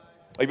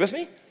 Are you with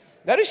me?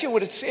 Notice here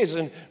what it says,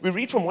 and we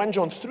read from 1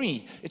 John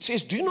 3. It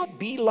says, do not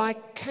be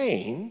like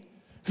Cain,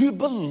 who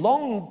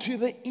belonged to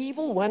the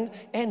evil one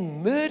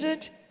and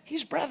murdered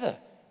his brother.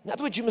 In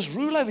other words, you must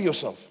rule over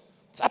yourself.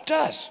 It's up to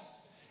us.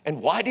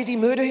 And why did he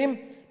murder him?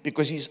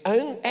 Because his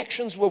own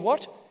actions were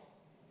what?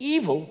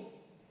 Evil,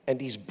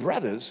 and his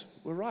brothers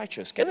were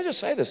righteous. Can I just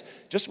say this?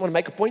 Just want to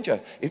make a point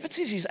here. If it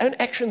says his own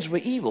actions were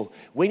evil,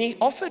 when he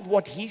offered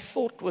what he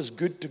thought was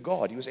good to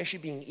God, he was actually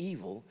being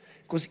evil,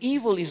 because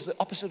evil is the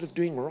opposite of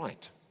doing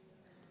right.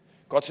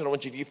 God said, I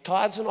want you to give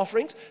tithes and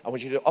offerings. I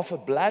want you to offer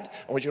blood.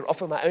 I want you to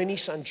offer my only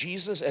son,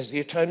 Jesus, as the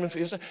atonement for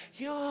your sin.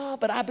 Yeah,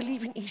 but I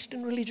believe in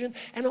Eastern religion,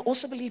 and I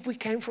also believe we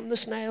came from the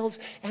snails,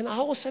 and I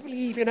also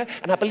believe, and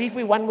I believe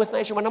we won with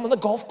nature. When I'm on the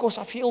golf course,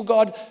 I feel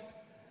God.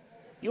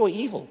 You're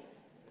evil.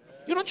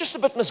 You're not just a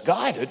bit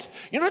misguided.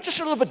 You're not just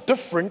a little bit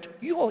different.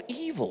 You are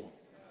evil.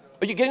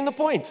 Are you getting the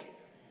point?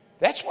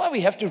 That's why we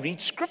have to read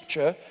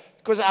Scripture,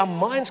 because our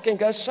minds can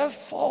go so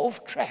far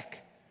off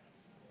track.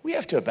 We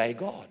have to obey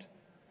God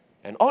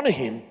and honor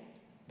him,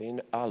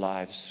 then our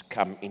lives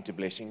come into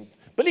blessing.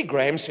 Billy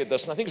Graham said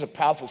this, and I think it's a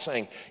powerful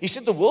saying. He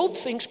said, the world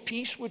thinks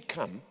peace would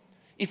come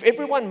if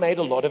everyone made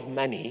a lot of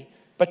money,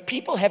 but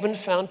people haven't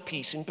found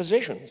peace in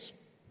possessions.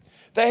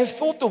 They have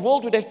thought the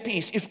world would have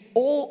peace if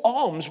all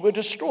arms were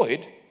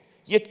destroyed,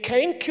 yet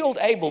Cain killed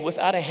Abel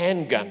without a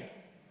handgun.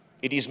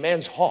 It is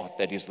man's heart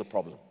that is the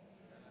problem.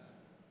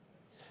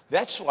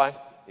 That's why,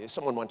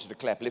 someone wanted to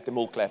clap, let them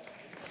all clap.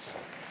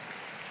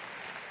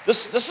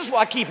 This is why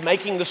I keep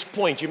making this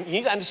point. You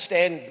need to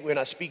understand when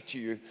I speak to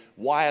you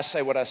why I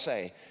say what I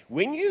say.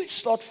 When you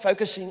start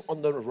focusing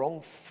on the wrong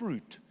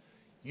fruit,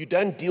 you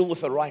don't deal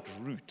with the right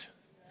root.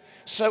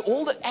 So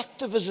all the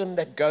activism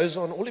that goes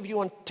on, all of you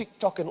on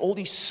TikTok and all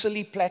these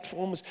silly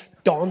platforms,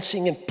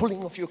 dancing and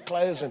pulling off your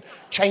clothes and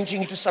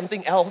changing into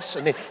something else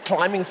and then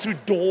climbing through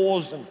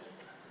doors, and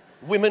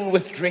women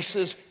with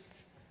dresses,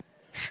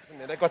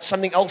 and then they got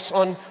something else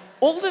on.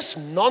 All this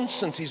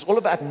nonsense is all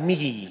about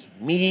me,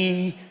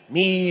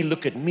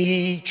 look at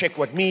me, check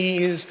what me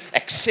is,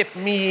 accept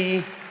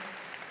me.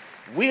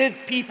 Weird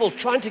people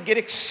trying to get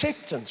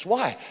acceptance.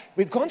 Why?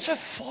 We've gone so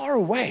far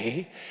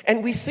away,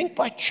 and we think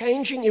by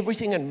changing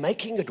everything and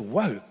making it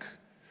woke,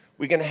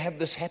 we're going to have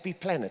this happy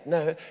planet.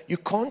 No, you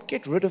can't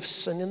get rid of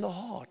sin in the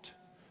heart.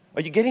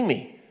 Are you getting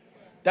me?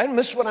 Don't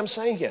miss what I'm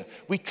saying here.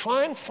 We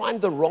try and find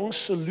the wrong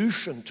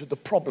solution to the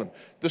problem.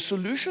 The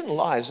solution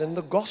lies in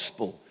the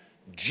gospel.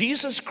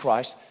 Jesus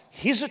Christ,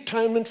 his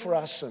atonement for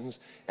our sins,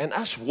 and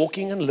us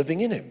walking and living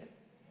in him.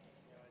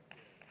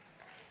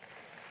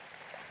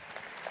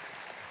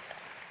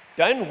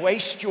 Don't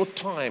waste your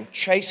time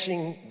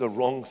chasing the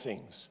wrong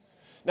things.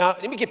 Now,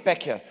 let me get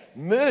back here.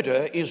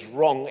 Murder is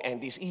wrong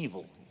and is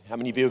evil. How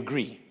many of you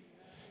agree?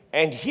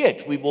 And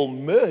yet we will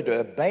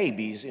murder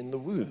babies in the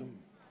womb.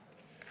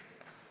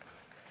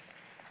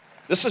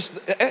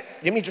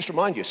 Let me just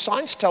remind you,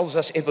 science tells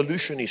us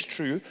evolution is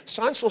true.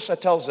 Science also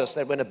tells us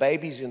that when a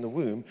baby's in the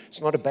womb,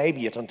 it's not a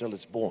baby yet until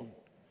it's born.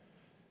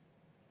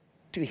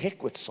 To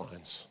heck with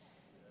science.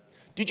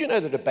 Did you know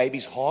that a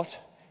baby's heart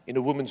in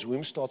a woman's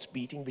womb starts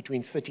beating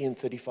between 30 and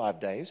 35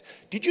 days?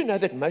 Did you know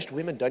that most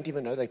women don't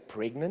even know they're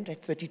pregnant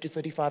at 30 to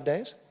 35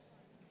 days?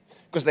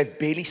 Because they've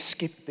barely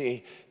skipped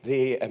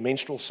their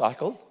menstrual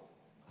cycle.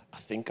 I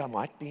think I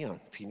might be. I'm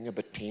feeling a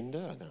bit tender.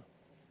 I know.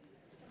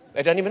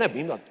 They don't even know.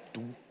 Being like,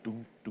 doom,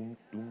 doom, doom,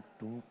 doom,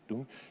 doom,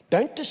 doom.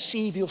 Don't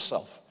deceive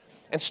yourself.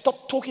 And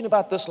stop talking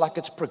about this like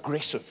it's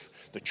progressive.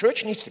 The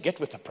church needs to get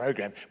with the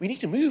program. We need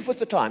to move with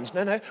the times.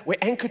 No, we're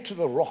anchored to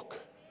the rock.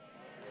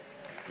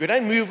 We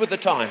don't move with the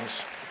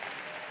times.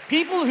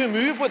 People who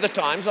move with the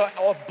times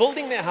are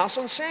building their house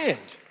on sand.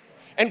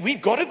 And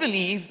we've got to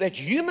believe that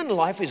human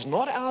life is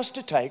not ours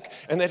to take,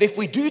 and that if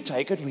we do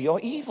take it, we are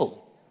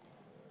evil.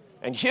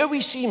 And here we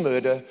see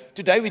murder.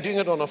 Today we're doing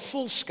it on a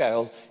full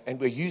scale, and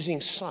we're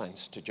using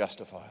science to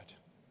justify it.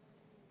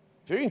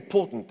 Very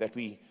important that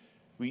we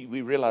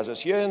realize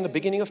this. Here in the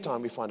beginning of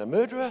time, we find a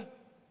murderer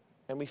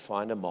and we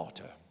find a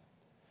martyr.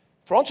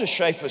 Francis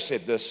Schaeffer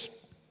said this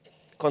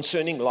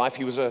concerning life.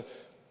 He was the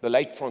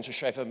late Francis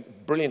Schaeffer,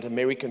 brilliant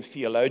American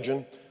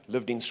theologian,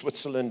 lived in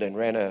Switzerland and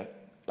ran a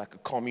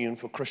commune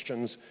for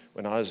Christians.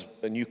 When I was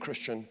a new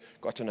Christian,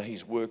 got to know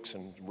his works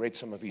and read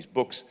some of his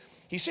books.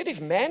 He said,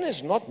 if man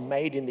is not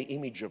made in the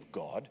image of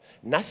God,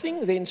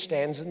 nothing then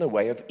stands in the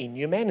way of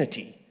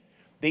inhumanity.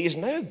 There is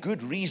no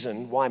good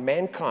reason why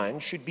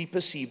mankind should be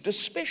perceived as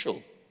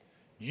special.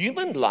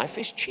 Human life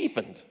is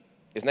cheapened.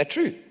 Isn't that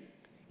true?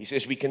 He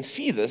says we can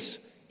see this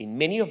in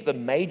many of the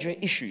major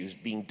issues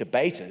being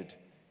debated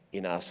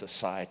in our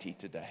society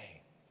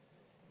today.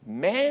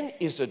 Man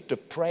is a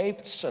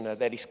depraved sinner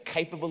that is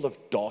capable of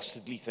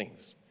dastardly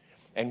things.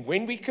 And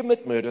when we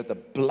commit murder, the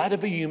blood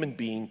of a human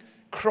being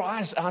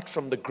cries out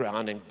from the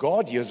ground and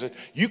God hears it.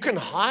 You can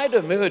hide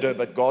a murder,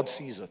 but God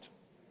sees it.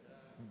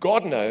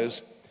 God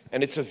knows,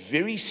 and it's a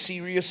very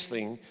serious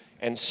thing,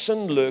 and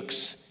sin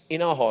lurks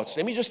in our hearts.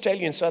 Let me just tell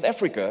you, in South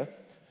Africa,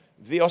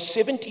 there are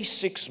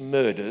 76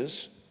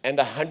 murders and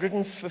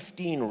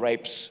 115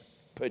 rapes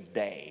per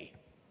day.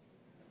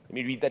 Let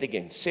me read that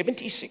again.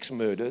 76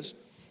 murders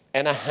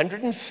and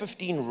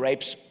 115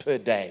 rapes per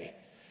day.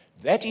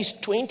 That is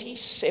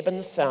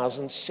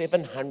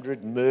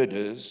 27,700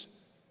 murders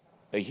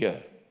a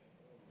year.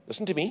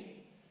 Listen to me.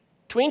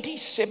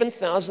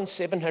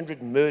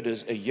 27,700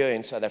 murders a year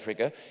in South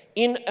Africa.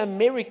 In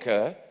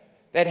America,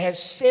 that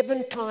has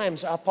 7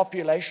 times our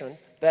population,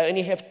 they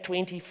only have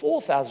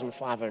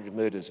 24,500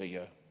 murders a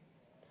year.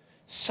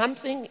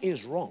 Something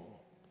is wrong.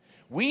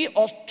 We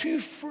are too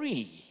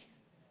free.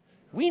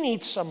 We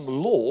need some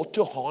law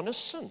to harness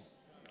sin.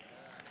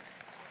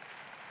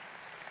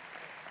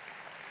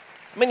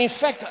 I mean, in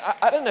fact,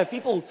 I don't know,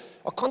 people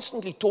are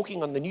constantly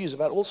talking on the news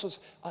about all sorts.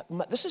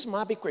 This is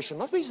my big question.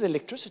 Not where's the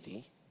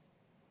electricity?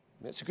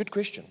 That's a good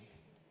question.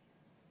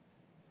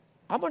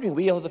 I'm wondering,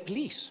 where are the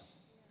police?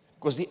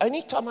 Because the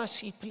only time I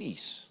see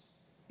police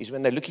is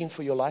when they're looking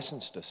for your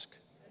license disc.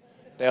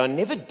 They are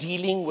never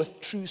dealing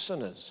with true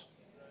sinners.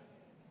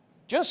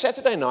 Just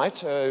Saturday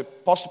night,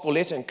 Pastor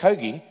Paulette and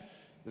Kogi,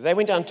 they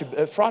went down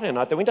to, Friday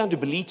night, they went down to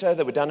Belito.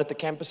 They were down at the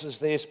campuses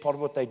there. It's part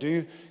of what they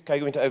do.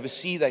 Kogi went to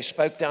oversee. They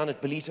spoke down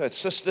at Belito at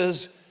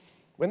Sisters.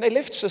 When they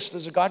left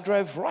Sisters, a guy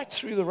drove right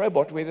through the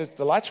robot where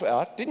the lights were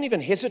out, didn't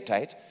even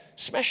hesitate,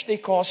 smashed their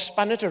car,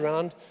 spun it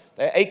around.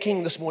 They're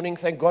aching this morning.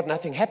 Thank God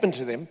nothing happened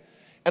to them.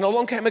 And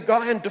along came a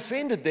guy and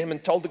defended them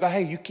and told the guy,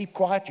 hey, you keep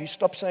quiet. You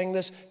stop saying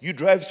this. You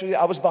drove through.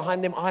 I was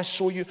behind them. I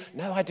saw you.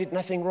 No, I did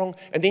nothing wrong.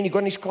 And then he got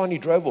in his car and he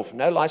drove off.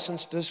 No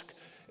license disc.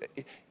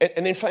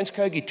 And then phones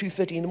Kogi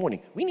 2:30 in the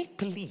morning. We need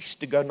police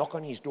to go knock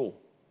on his door.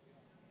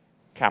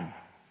 Come.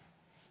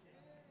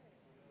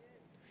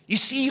 You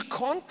see, you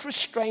can't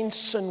restrain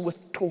sin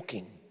with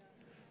talking.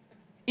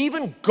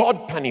 Even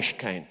God punished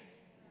Cain.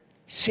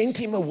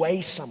 Sent him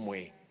away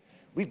somewhere.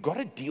 We've got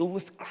to deal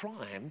with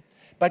crime,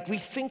 but we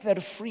think that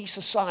a free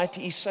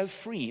society is so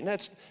free. No,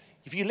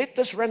 if you let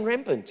this run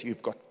rampant,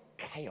 you've got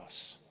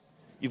chaos.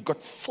 You've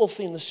got filth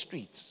in the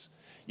streets.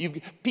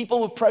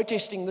 People were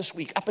protesting this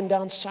week up and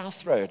down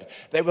South Road.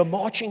 They were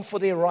marching for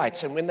their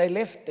rights, and when they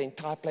left, the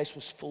entire place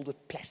was filled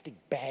with plastic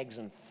bags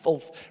and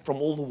filth from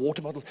all the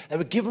water bottles. They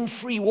were given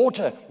free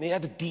water, and they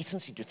had the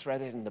decency to throw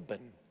that in the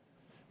bin.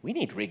 We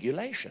need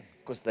regulation,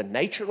 because the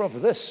nature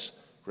of this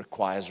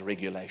requires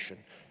regulation.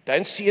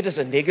 Don't see it as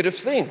a negative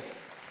thing.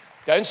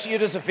 Don't see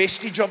it as a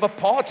vestige of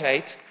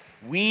apartheid.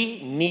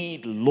 We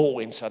need law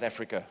in South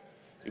Africa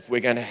if we're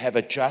going to have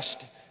a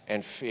just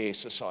and fair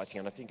society.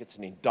 And I think it's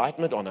an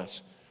indictment on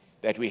us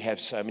that we have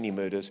so many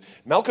murders.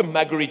 Malcolm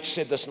Muggeridge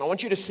said this, and I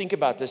want you to think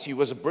about this. He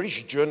was a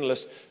British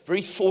journalist,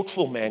 very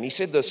thoughtful man. He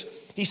said this.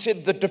 He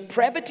said, the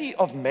depravity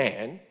of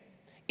man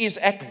is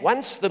at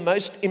once the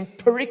most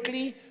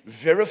empirically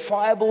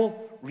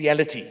verifiable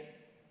reality,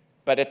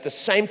 but at the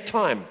same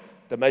time,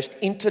 the most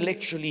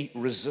intellectually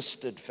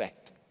resisted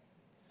fact.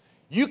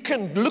 You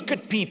can look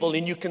at people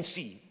and you can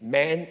see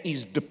man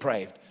is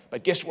depraved.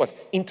 But guess what?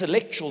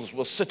 Intellectuals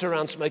will sit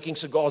around smoking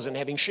cigars and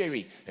having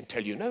sherry and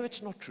tell you, no,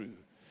 it's not true.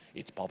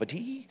 It's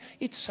poverty,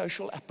 it's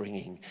social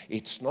upbringing.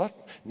 It's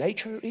not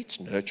nature, it's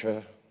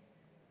nurture.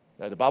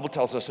 No, the Bible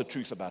tells us the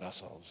truth about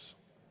ourselves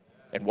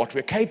and what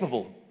we're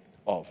capable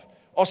of.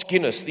 Os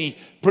Guinness, the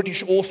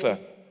British author.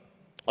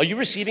 Are you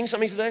receiving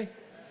something today?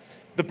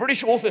 The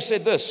British author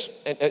said this,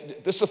 and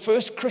this is the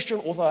first Christian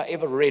author I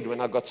ever read when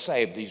I got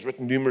saved. He's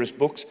written numerous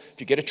books.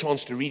 If you get a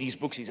chance to read his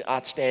books, he's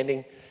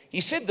outstanding.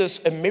 He said this: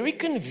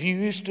 American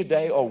views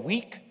today are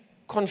weak,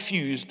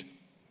 confused,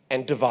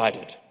 and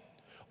divided.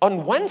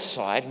 On one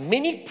side,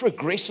 many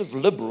progressive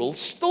liberals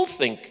still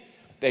think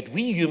that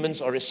we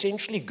humans are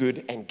essentially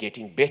good and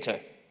getting better.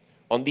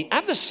 On the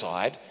other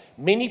side,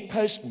 many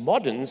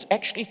postmoderns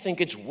actually think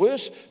it's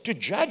worse to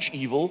judge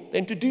evil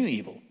than to do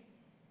evil.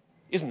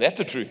 Isn't that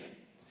the truth?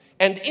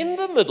 And in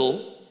the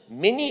middle,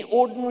 many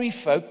ordinary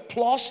folk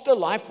plaster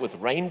life with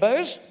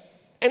rainbows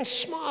and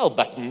smile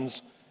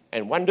buttons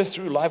and wander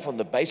through life on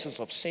the basis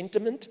of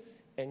sentiment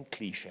and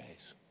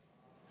cliches.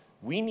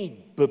 We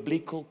need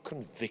biblical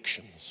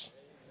convictions.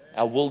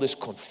 Our world is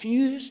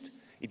confused.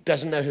 It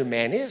doesn't know who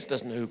man is,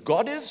 doesn't know who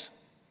God is,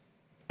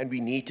 and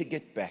we need to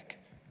get back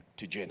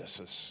to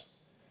Genesis.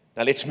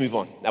 Now let's move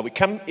on. Now we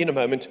come in a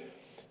moment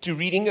to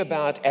reading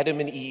about Adam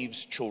and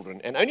Eve's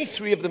children, and only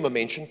 3 of them are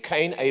mentioned: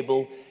 Cain,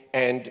 Abel,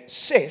 and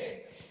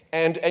Seth.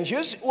 And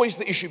here's always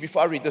the issue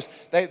before I read this.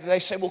 They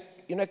say, well,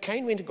 you know,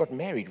 Cain went and got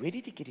married. Where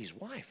did he get his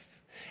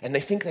wife? And they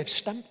think they've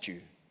stumped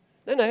you.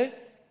 No.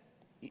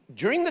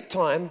 During the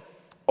time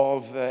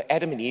of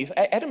Adam and Eve,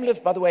 Adam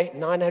lived, by the way,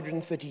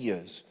 930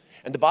 years.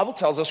 And the Bible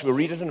tells us, we'll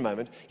read it in a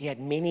moment, he had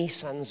many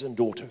sons and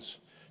daughters.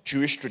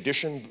 Jewish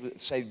tradition,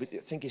 I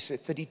think he said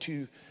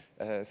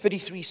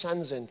 33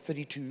 sons and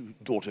 32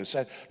 daughters.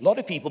 So a lot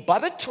of people. By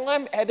the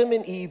time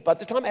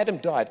Adam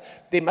died,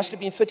 there must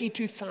have been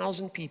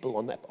 32,000 people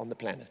on the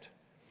planet.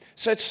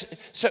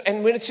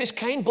 And when it says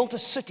Cain built a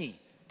city,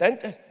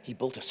 he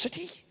built a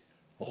city?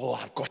 Oh,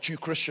 I've got you,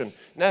 Christian.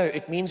 No,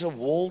 it means a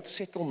walled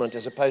settlement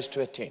as opposed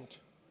to a tent.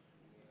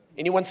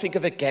 Anyone think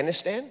of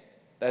Afghanistan?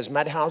 Those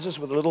mud houses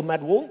with a little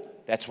mud wall?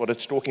 That's what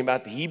it's talking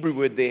about. The Hebrew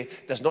word there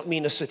does not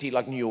mean a city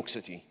like New York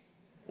City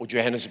or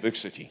Johannesburg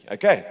City.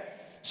 Okay?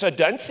 So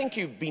don't think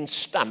you've been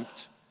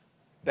stumped.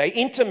 They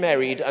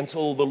intermarried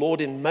until the Lord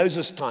in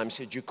Moses' time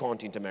said you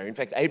can't intermarry. In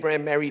fact,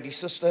 Abraham married his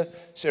sister.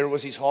 Sarah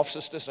was his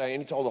half-sister, so he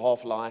only told a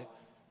half lie.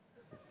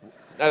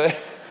 No,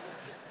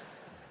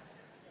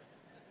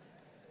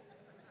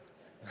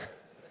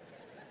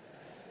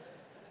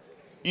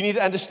 you need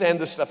to understand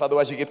this stuff,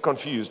 otherwise you get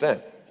confused, eh?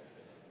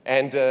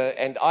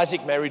 And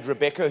Isaac married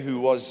Rebekah, who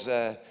was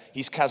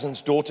his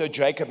cousin's daughter.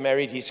 Jacob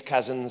married his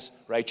cousins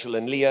Rachel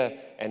and Leah,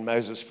 and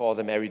Moses'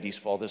 father married his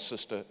father's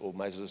sister, or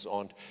Moses'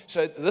 aunt.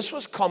 So this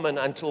was common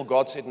until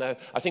God said, no,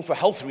 I think for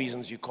health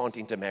reasons you can't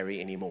intermarry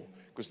anymore,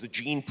 because the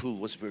gene pool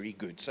was very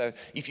good. So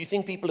if you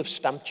think people have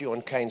stumped you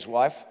on Cain's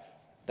wife,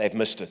 they've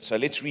missed it. So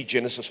let's read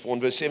Genesis 4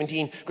 and verse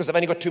 17, because I've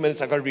only got 2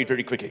 minutes, I've got to read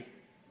very quickly.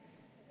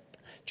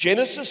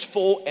 Genesis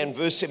 4 and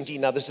verse 17.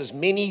 Now this is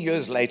many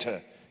years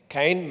later.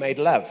 Cain made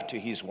love to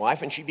his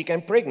wife, and she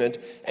became pregnant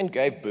and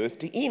gave birth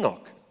to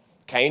Enoch.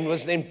 Cain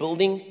was then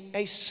building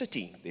a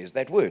city, there's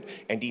that word,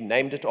 and he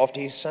named it after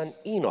his son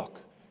Enoch.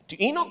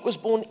 To Enoch was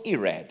born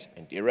Irad,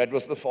 and Irad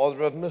was the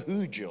father of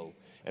Mehujael,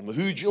 and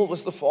Mehujael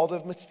was the father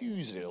of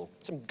Methuselah.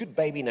 Some good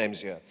baby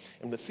names here.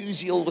 And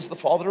Methuselah was the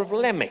father of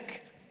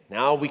Lamech.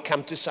 Now we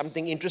come to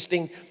something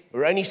interesting.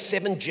 We're only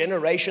 7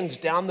 generations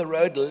down the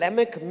road.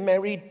 Lamech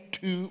married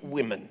 2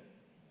 women,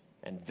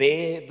 and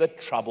there the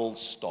trouble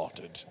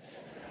started.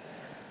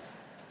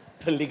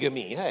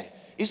 Polygamy, hey?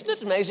 Isn't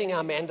it amazing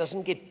how man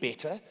doesn't get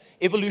better?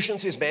 Evolution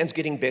says man's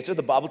getting better.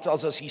 The Bible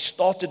tells us he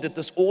started at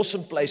this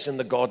awesome place in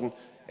the garden,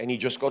 and he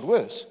just got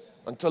worse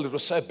until it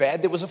was so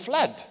bad there was a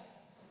flood.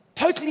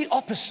 Totally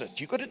opposite.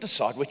 You've got to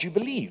decide what you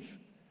believe.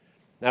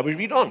 Now we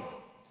read on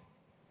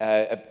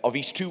of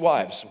his 2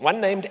 wives, one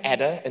named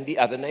Ada and the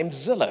other named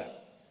Zillah.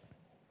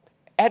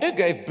 Ada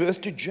gave birth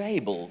to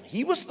Jabal.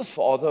 He was the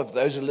father of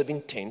those who live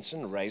in tents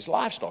and raise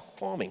livestock,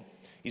 farming.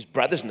 His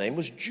brother's name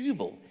was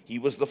Jubal. He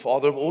was the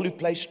father of all who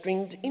play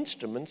stringed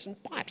instruments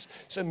and pipes.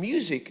 So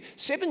music,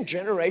 7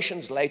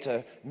 generations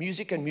later,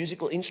 music and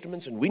musical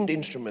instruments and wind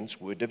instruments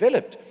were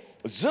developed.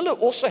 Zillah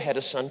also had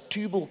a son,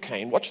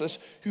 Tubal-Cain, watch this,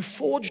 who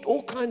forged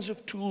all kinds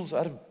of tools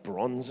out of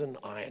bronze and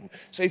iron.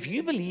 So if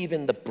you believe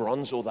in the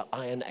bronze or the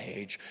iron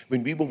age,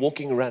 when we were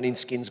walking around in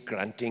skins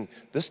grunting,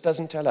 this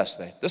doesn't tell us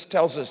that. This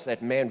tells us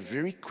that man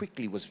very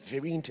quickly was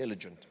very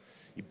intelligent.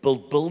 He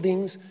built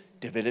buildings,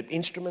 developed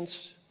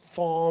instruments,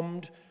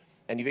 farmed,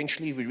 and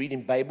eventually we read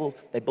in Babel,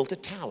 they built a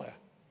tower.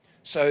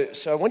 So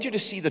I want you to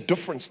see the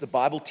difference the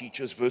Bible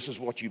teaches versus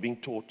what you're being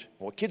taught,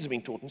 or kids are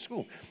being taught in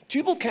school.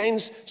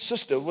 Tubal-Cain's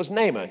sister was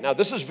Naamah. Now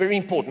this is very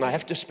important, I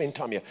have to spend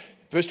time here.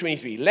 Verse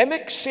 23,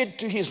 Lamech said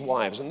to his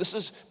wives, and this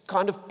is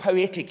kind of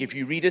poetic if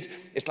you read it,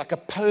 it's like a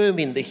poem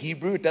in the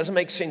Hebrew. It doesn't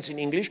make sense in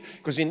English,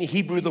 because in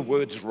Hebrew the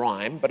words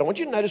rhyme, but I want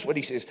you to notice what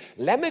he says.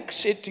 Lamech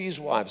said to his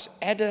wives,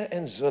 Ada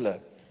and Zillah,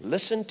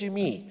 listen to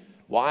me,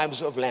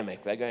 wives of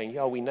Lamech. They're going,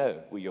 yeah, we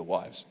know we're your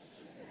wives.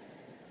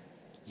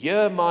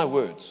 Hear my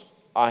words.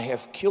 I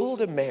have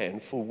killed a man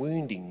for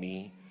wounding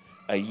me,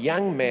 a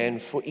young man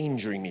for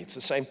injuring me. It's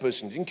the same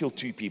person. He didn't kill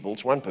 2 people.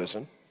 It's one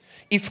person.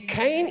 If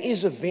Cain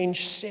is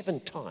avenged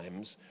 7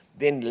 times,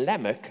 then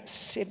Lamech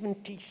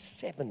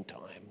 77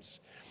 times.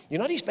 You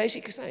know what he's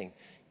basically saying?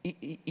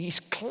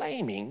 He's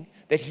claiming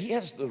that he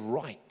has the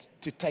right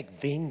to take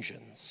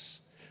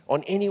vengeance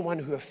on anyone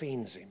who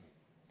offends him.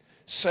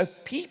 So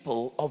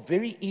people are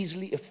very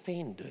easily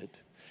offended,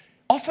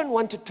 often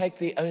want to take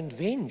their own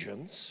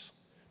vengeance,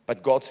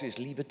 but God says,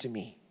 leave it to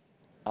me.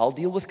 I'll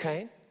deal with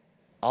Cain,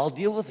 I'll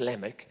deal with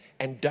Lamech,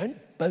 and don't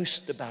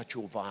boast about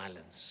your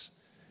violence.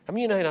 How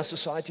many of you know in our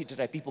society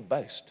today, people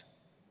boast?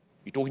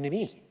 You're talking to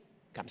me?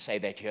 Come say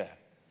that here.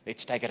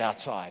 Let's take it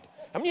outside.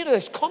 How many of you know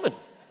that's common?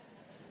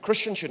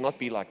 Christians should not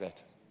be like that.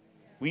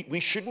 We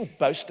shouldn't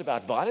boast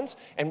about violence,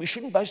 and we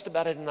shouldn't boast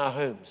about it in our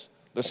homes.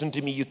 Listen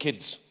to me, you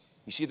kids.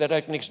 You see that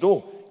out next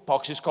door?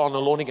 Parks his car on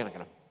the lawn again.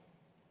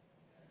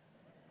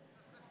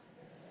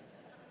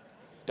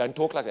 Don't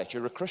talk like that.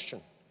 You're a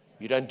Christian.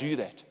 You don't do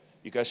that.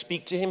 You go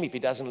speak to him. If he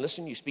doesn't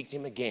listen, you speak to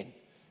him again.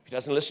 If he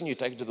doesn't listen, you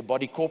take it to the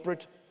body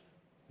corporate.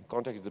 You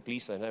contact the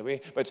police, they know where.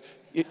 But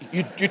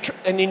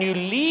and then you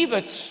leave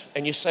it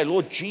and you say,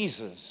 Lord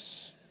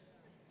Jesus,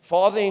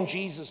 Father, in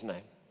Jesus'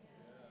 name.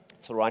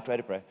 It's the right way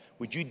to pray.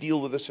 Would you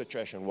deal with this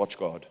situation? Watch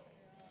God.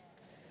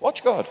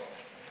 Watch God.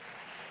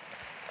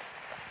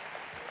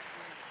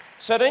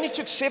 So it only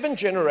took 7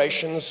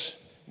 generations.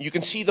 You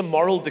can see the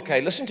moral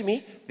decay. Listen to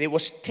me. There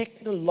was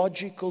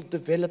technological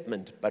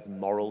development, but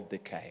moral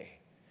decay.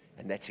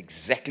 And that's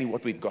exactly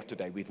what we've got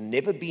today. We've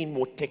never been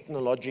more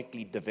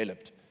technologically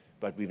developed,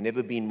 but we've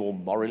never been more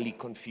morally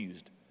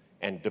confused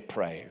and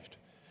depraved.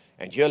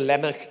 And here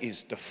Lamech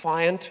is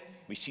defiant.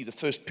 We see the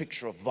first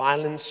picture of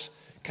violence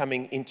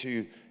coming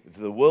into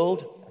the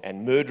world,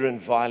 and murder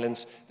and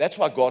violence. That's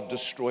why God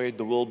destroyed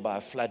the world by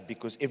a flood,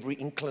 because every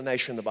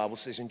inclination, the Bible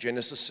says in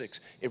Genesis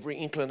 6, every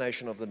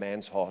inclination of a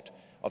man's heart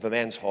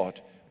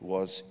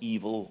was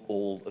evil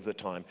all the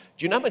time.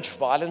 Do you know how much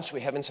violence we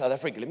have in South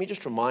Africa? Let me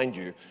just remind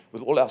you,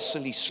 with all our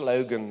silly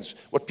slogans,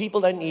 what people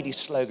don't need is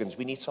slogans.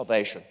 We need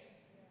salvation.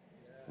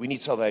 We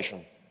need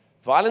salvation.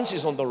 Violence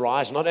is on the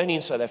rise, not only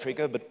in South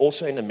Africa, but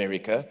also in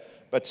America.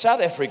 But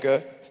South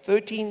Africa,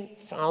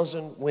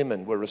 13,000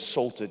 women were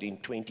assaulted in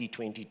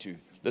 2022.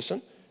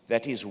 Listen,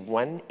 that is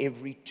 1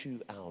 every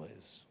 2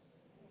 hours.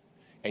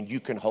 And you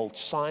can hold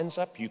signs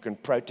up, you can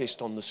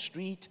protest on the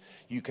street,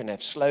 you can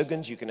have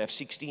slogans, you can have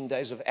 16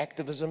 days of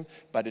activism,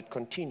 but it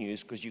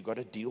continues because you've got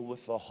to deal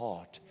with the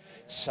heart.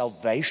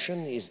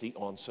 Salvation is the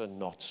answer,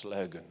 not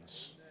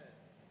slogans.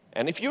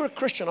 And if you're a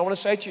Christian, I want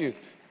to say to you,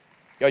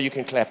 yeah, you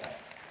can clap.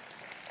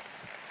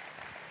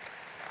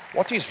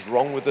 What is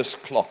wrong with this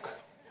clock?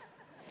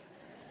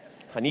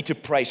 I need to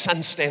pray.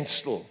 Sun, stand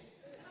still.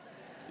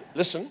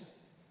 Listen,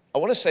 I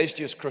want to say to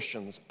you as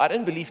Christians, I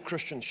don't believe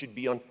Christians should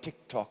be on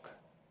TikTok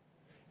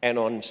and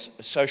on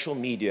social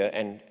media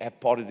and have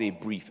part of their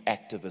brief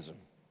activism.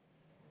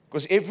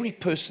 Because every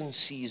person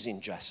sees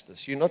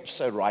injustice. You're not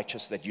so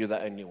righteous that you're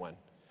the only one.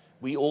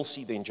 We all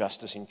see the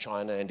injustice in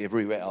China and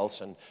everywhere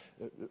else, and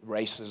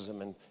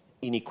racism and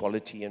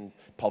inequality and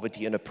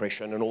poverty and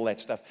oppression and all that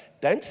stuff.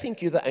 Don't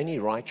think you're the only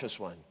righteous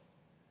one.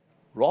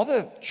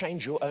 Rather,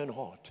 change your own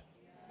heart.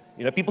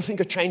 You know, people think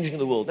of changing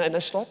the world. No,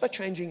 start by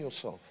changing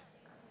yourself.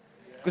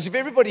 Because if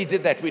everybody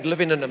did that, we'd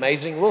live in an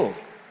amazing world.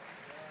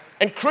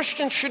 And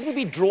Christians shouldn't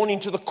be drawn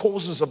into the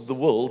causes of the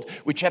world,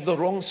 which have the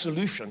wrong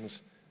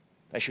solutions.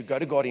 They should go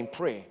to God in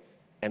prayer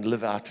and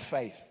live out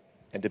faith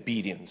and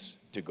obedience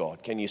to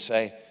God. Can you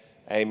say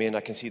amen? I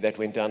can see that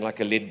went down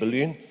like a lead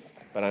balloon,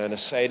 but I'm going to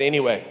say it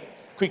anyway.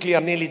 Quickly,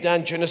 I'm nearly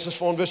done. Genesis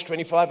 4 and verse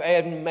 25.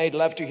 Adam made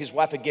love to his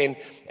wife again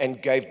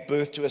and gave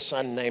birth to a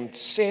son named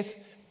Seth,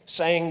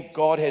 saying,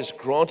 God has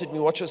granted me,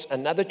 watch this,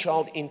 another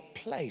child in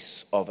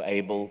place of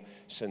Abel,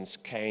 since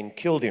Cain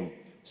killed him.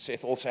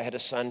 Seth also had a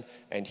son,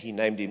 and he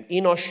named him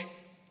Enosh.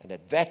 And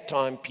at that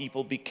time,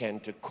 people began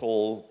to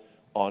call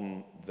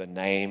on the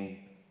name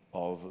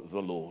of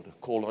the Lord.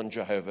 Call on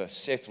Jehovah.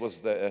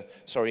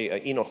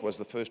 Enoch was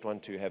the first one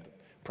to have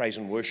praise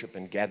and worship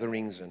and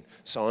gatherings and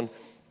so on.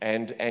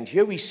 And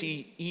here we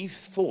see Eve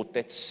thought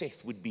that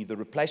Seth would be the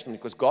replacement,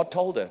 because God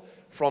told her,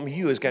 from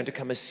you is going to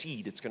come a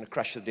seed. It's going to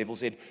crush the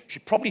devil's head. She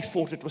probably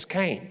thought it was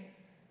Cain.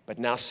 But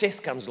now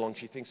Seth comes along.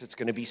 She thinks it's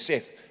going to be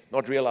Seth,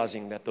 not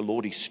realizing that the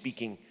Lord is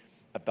speaking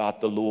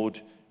about the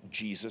Lord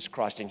Jesus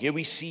Christ. And here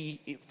we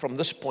see from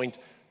this point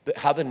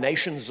how the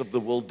nations of the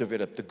world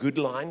developed. The good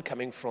line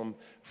coming from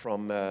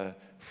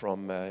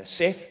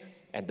Seth,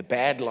 and the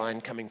bad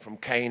line coming from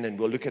Cain, and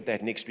we'll look at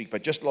that next week.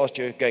 But just last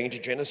year, going into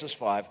Genesis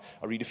 5,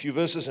 I'll read a few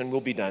verses and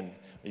we'll be done.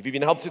 Have you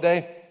been helped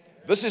today?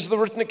 This is the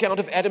written account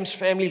of Adam's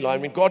family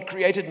line. When God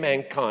created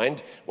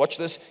mankind, watch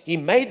this, he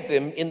made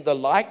them in the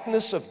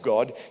likeness of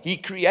God. He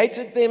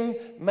created them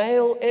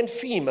male and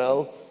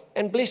female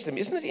and blessed them.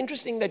 Isn't it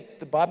interesting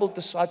that the Bible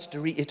decides to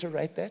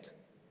reiterate that?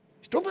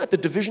 He's talking about the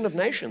division of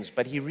nations,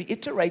 but he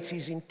reiterates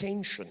his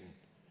intention.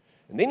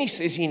 And then he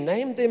says he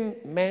named them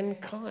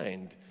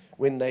mankind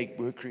when they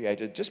were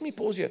created. Just let me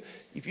pause here.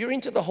 If you're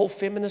into the whole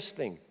feminist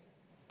thing,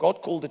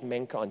 God called it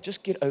mankind.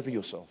 Just get over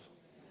yourself.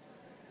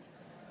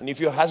 And if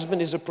your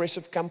husband is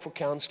oppressive, come for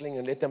counseling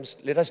and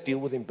let us deal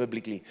with him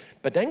biblically.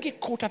 But don't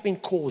get caught up in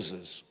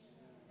causes.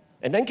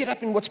 And don't get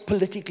up in what's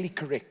politically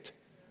correct.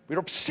 We're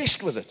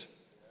obsessed with it.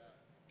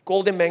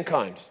 Call them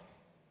mankind.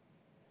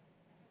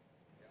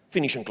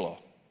 Finish and claw.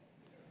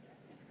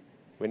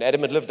 When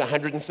Adam had lived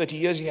 130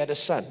 years, he had a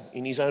son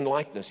in his own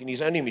likeness, in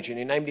his own image, and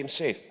he named him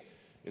Seth.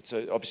 It's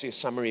obviously a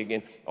summary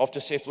again. After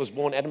Seth was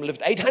born, Adam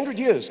lived 800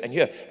 years and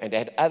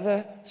had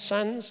other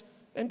sons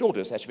and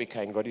daughters. That's where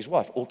Cain got his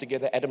wife.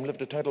 Altogether, Adam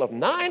lived a total of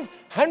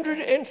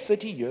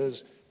 930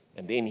 years,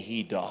 and then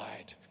he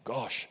died.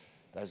 Gosh,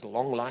 those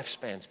long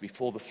lifespans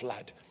before the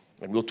flood.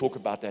 And we'll talk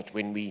about that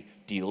when we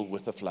deal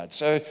with the flood.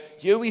 So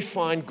here we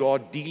find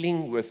God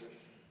dealing with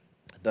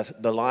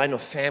the line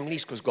of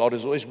families, because God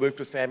has always worked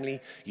with family.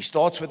 He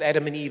starts with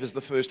Adam and Eve as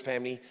the first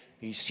family.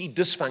 You see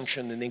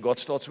dysfunction, and then God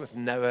starts with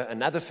Noah,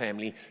 another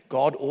family.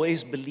 God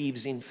always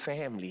believes in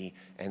family,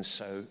 and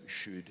so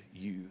should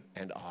you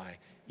and I,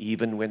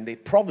 even when there are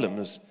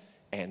problems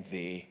and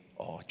there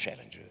are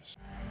challenges.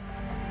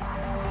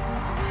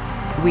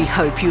 We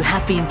hope you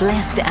have been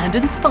blessed and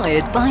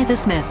inspired by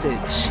this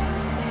message.